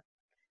dinner,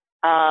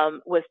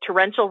 was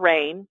torrential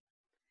rain.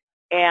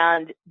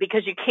 And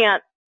because you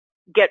can't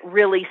get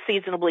really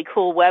seasonably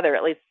cool weather,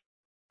 at least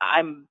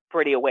I'm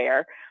pretty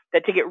aware,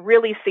 that to get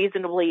really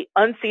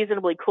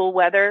unseasonably cool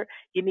weather,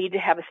 you need to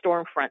have a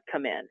storm front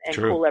come in and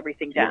cool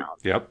everything down.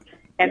 Yep.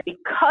 And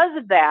because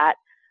of that,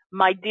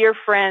 my dear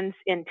friends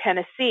in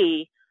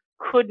Tennessee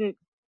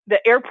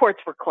the airports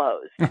were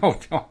closed. Oh,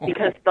 no.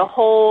 Because the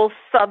whole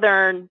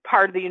southern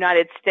part of the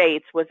United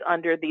States was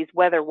under these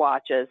weather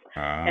watches.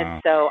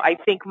 And so I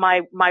think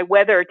my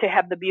weather to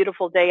have the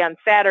beautiful day on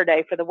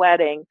Saturday for the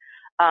wedding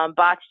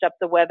botched up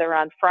the weather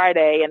on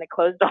Friday, and it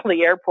closed all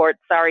the airports.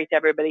 Sorry to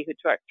everybody who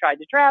tried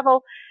to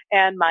travel.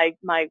 And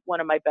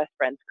one of my best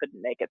friends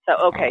couldn't make it. So,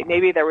 okay,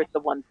 maybe there was the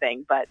one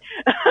thing, but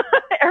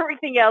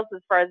everything else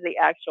as far as the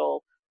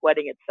actual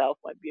wedding itself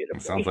went beautifully.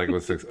 It sounds like it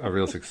was a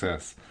real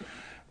success.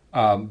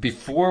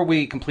 Before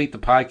we complete the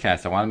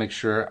podcast, I want to make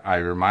sure I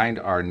remind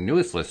our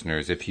newest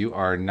listeners, if you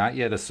are not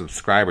yet a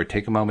subscriber,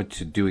 take a moment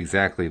to do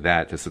exactly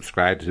that, to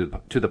subscribe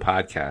to the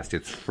podcast.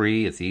 It's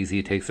free. It's easy.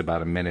 It takes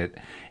about a minute.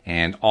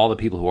 And all the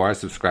people who are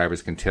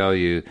subscribers can tell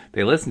you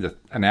they listen to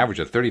an average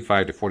of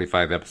 35 to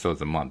 45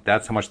 episodes a month.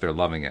 That's how much they're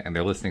loving it. And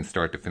they're listening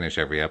start to finish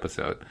every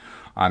episode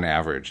on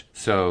average.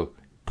 So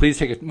please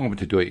take a moment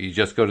to do it. You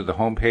just go to the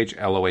homepage,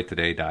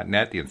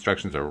 loatoday.net. The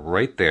instructions are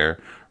right there,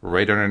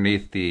 right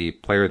underneath the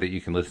player that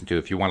you can listen to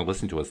if you want to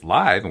listen to us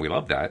live, and we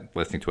love that,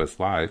 listening to us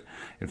live.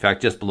 In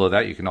fact, just below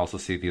that, you can also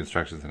see the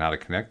instructions on how to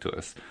connect to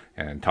us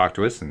and talk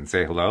to us and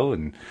say hello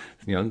and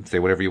say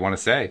whatever you want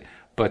to say.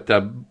 But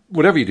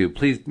whatever you do,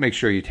 please make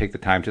sure you take the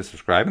time to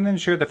subscribe and then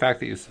share the fact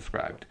that you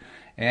subscribed.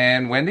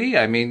 And Wendy,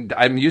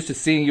 I'm used to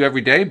seeing you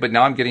every day, but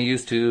now I'm getting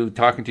used to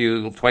talking to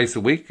you twice a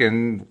week.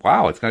 And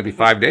wow, it's going to be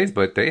 5 days,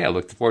 but I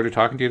look forward to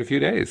talking to you in a few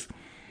days.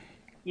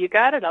 You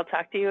got it. I'll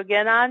talk to you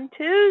again on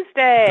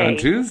Tuesday. On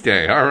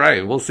Tuesday. All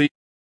right. We'll see.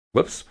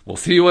 Whoops. We'll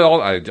see you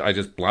all. I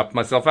just blopped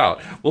myself out.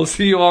 We'll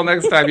see you all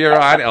next time here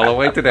on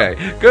LOA Today.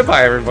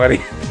 Goodbye, everybody.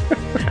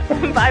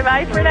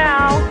 Bye-bye for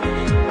now.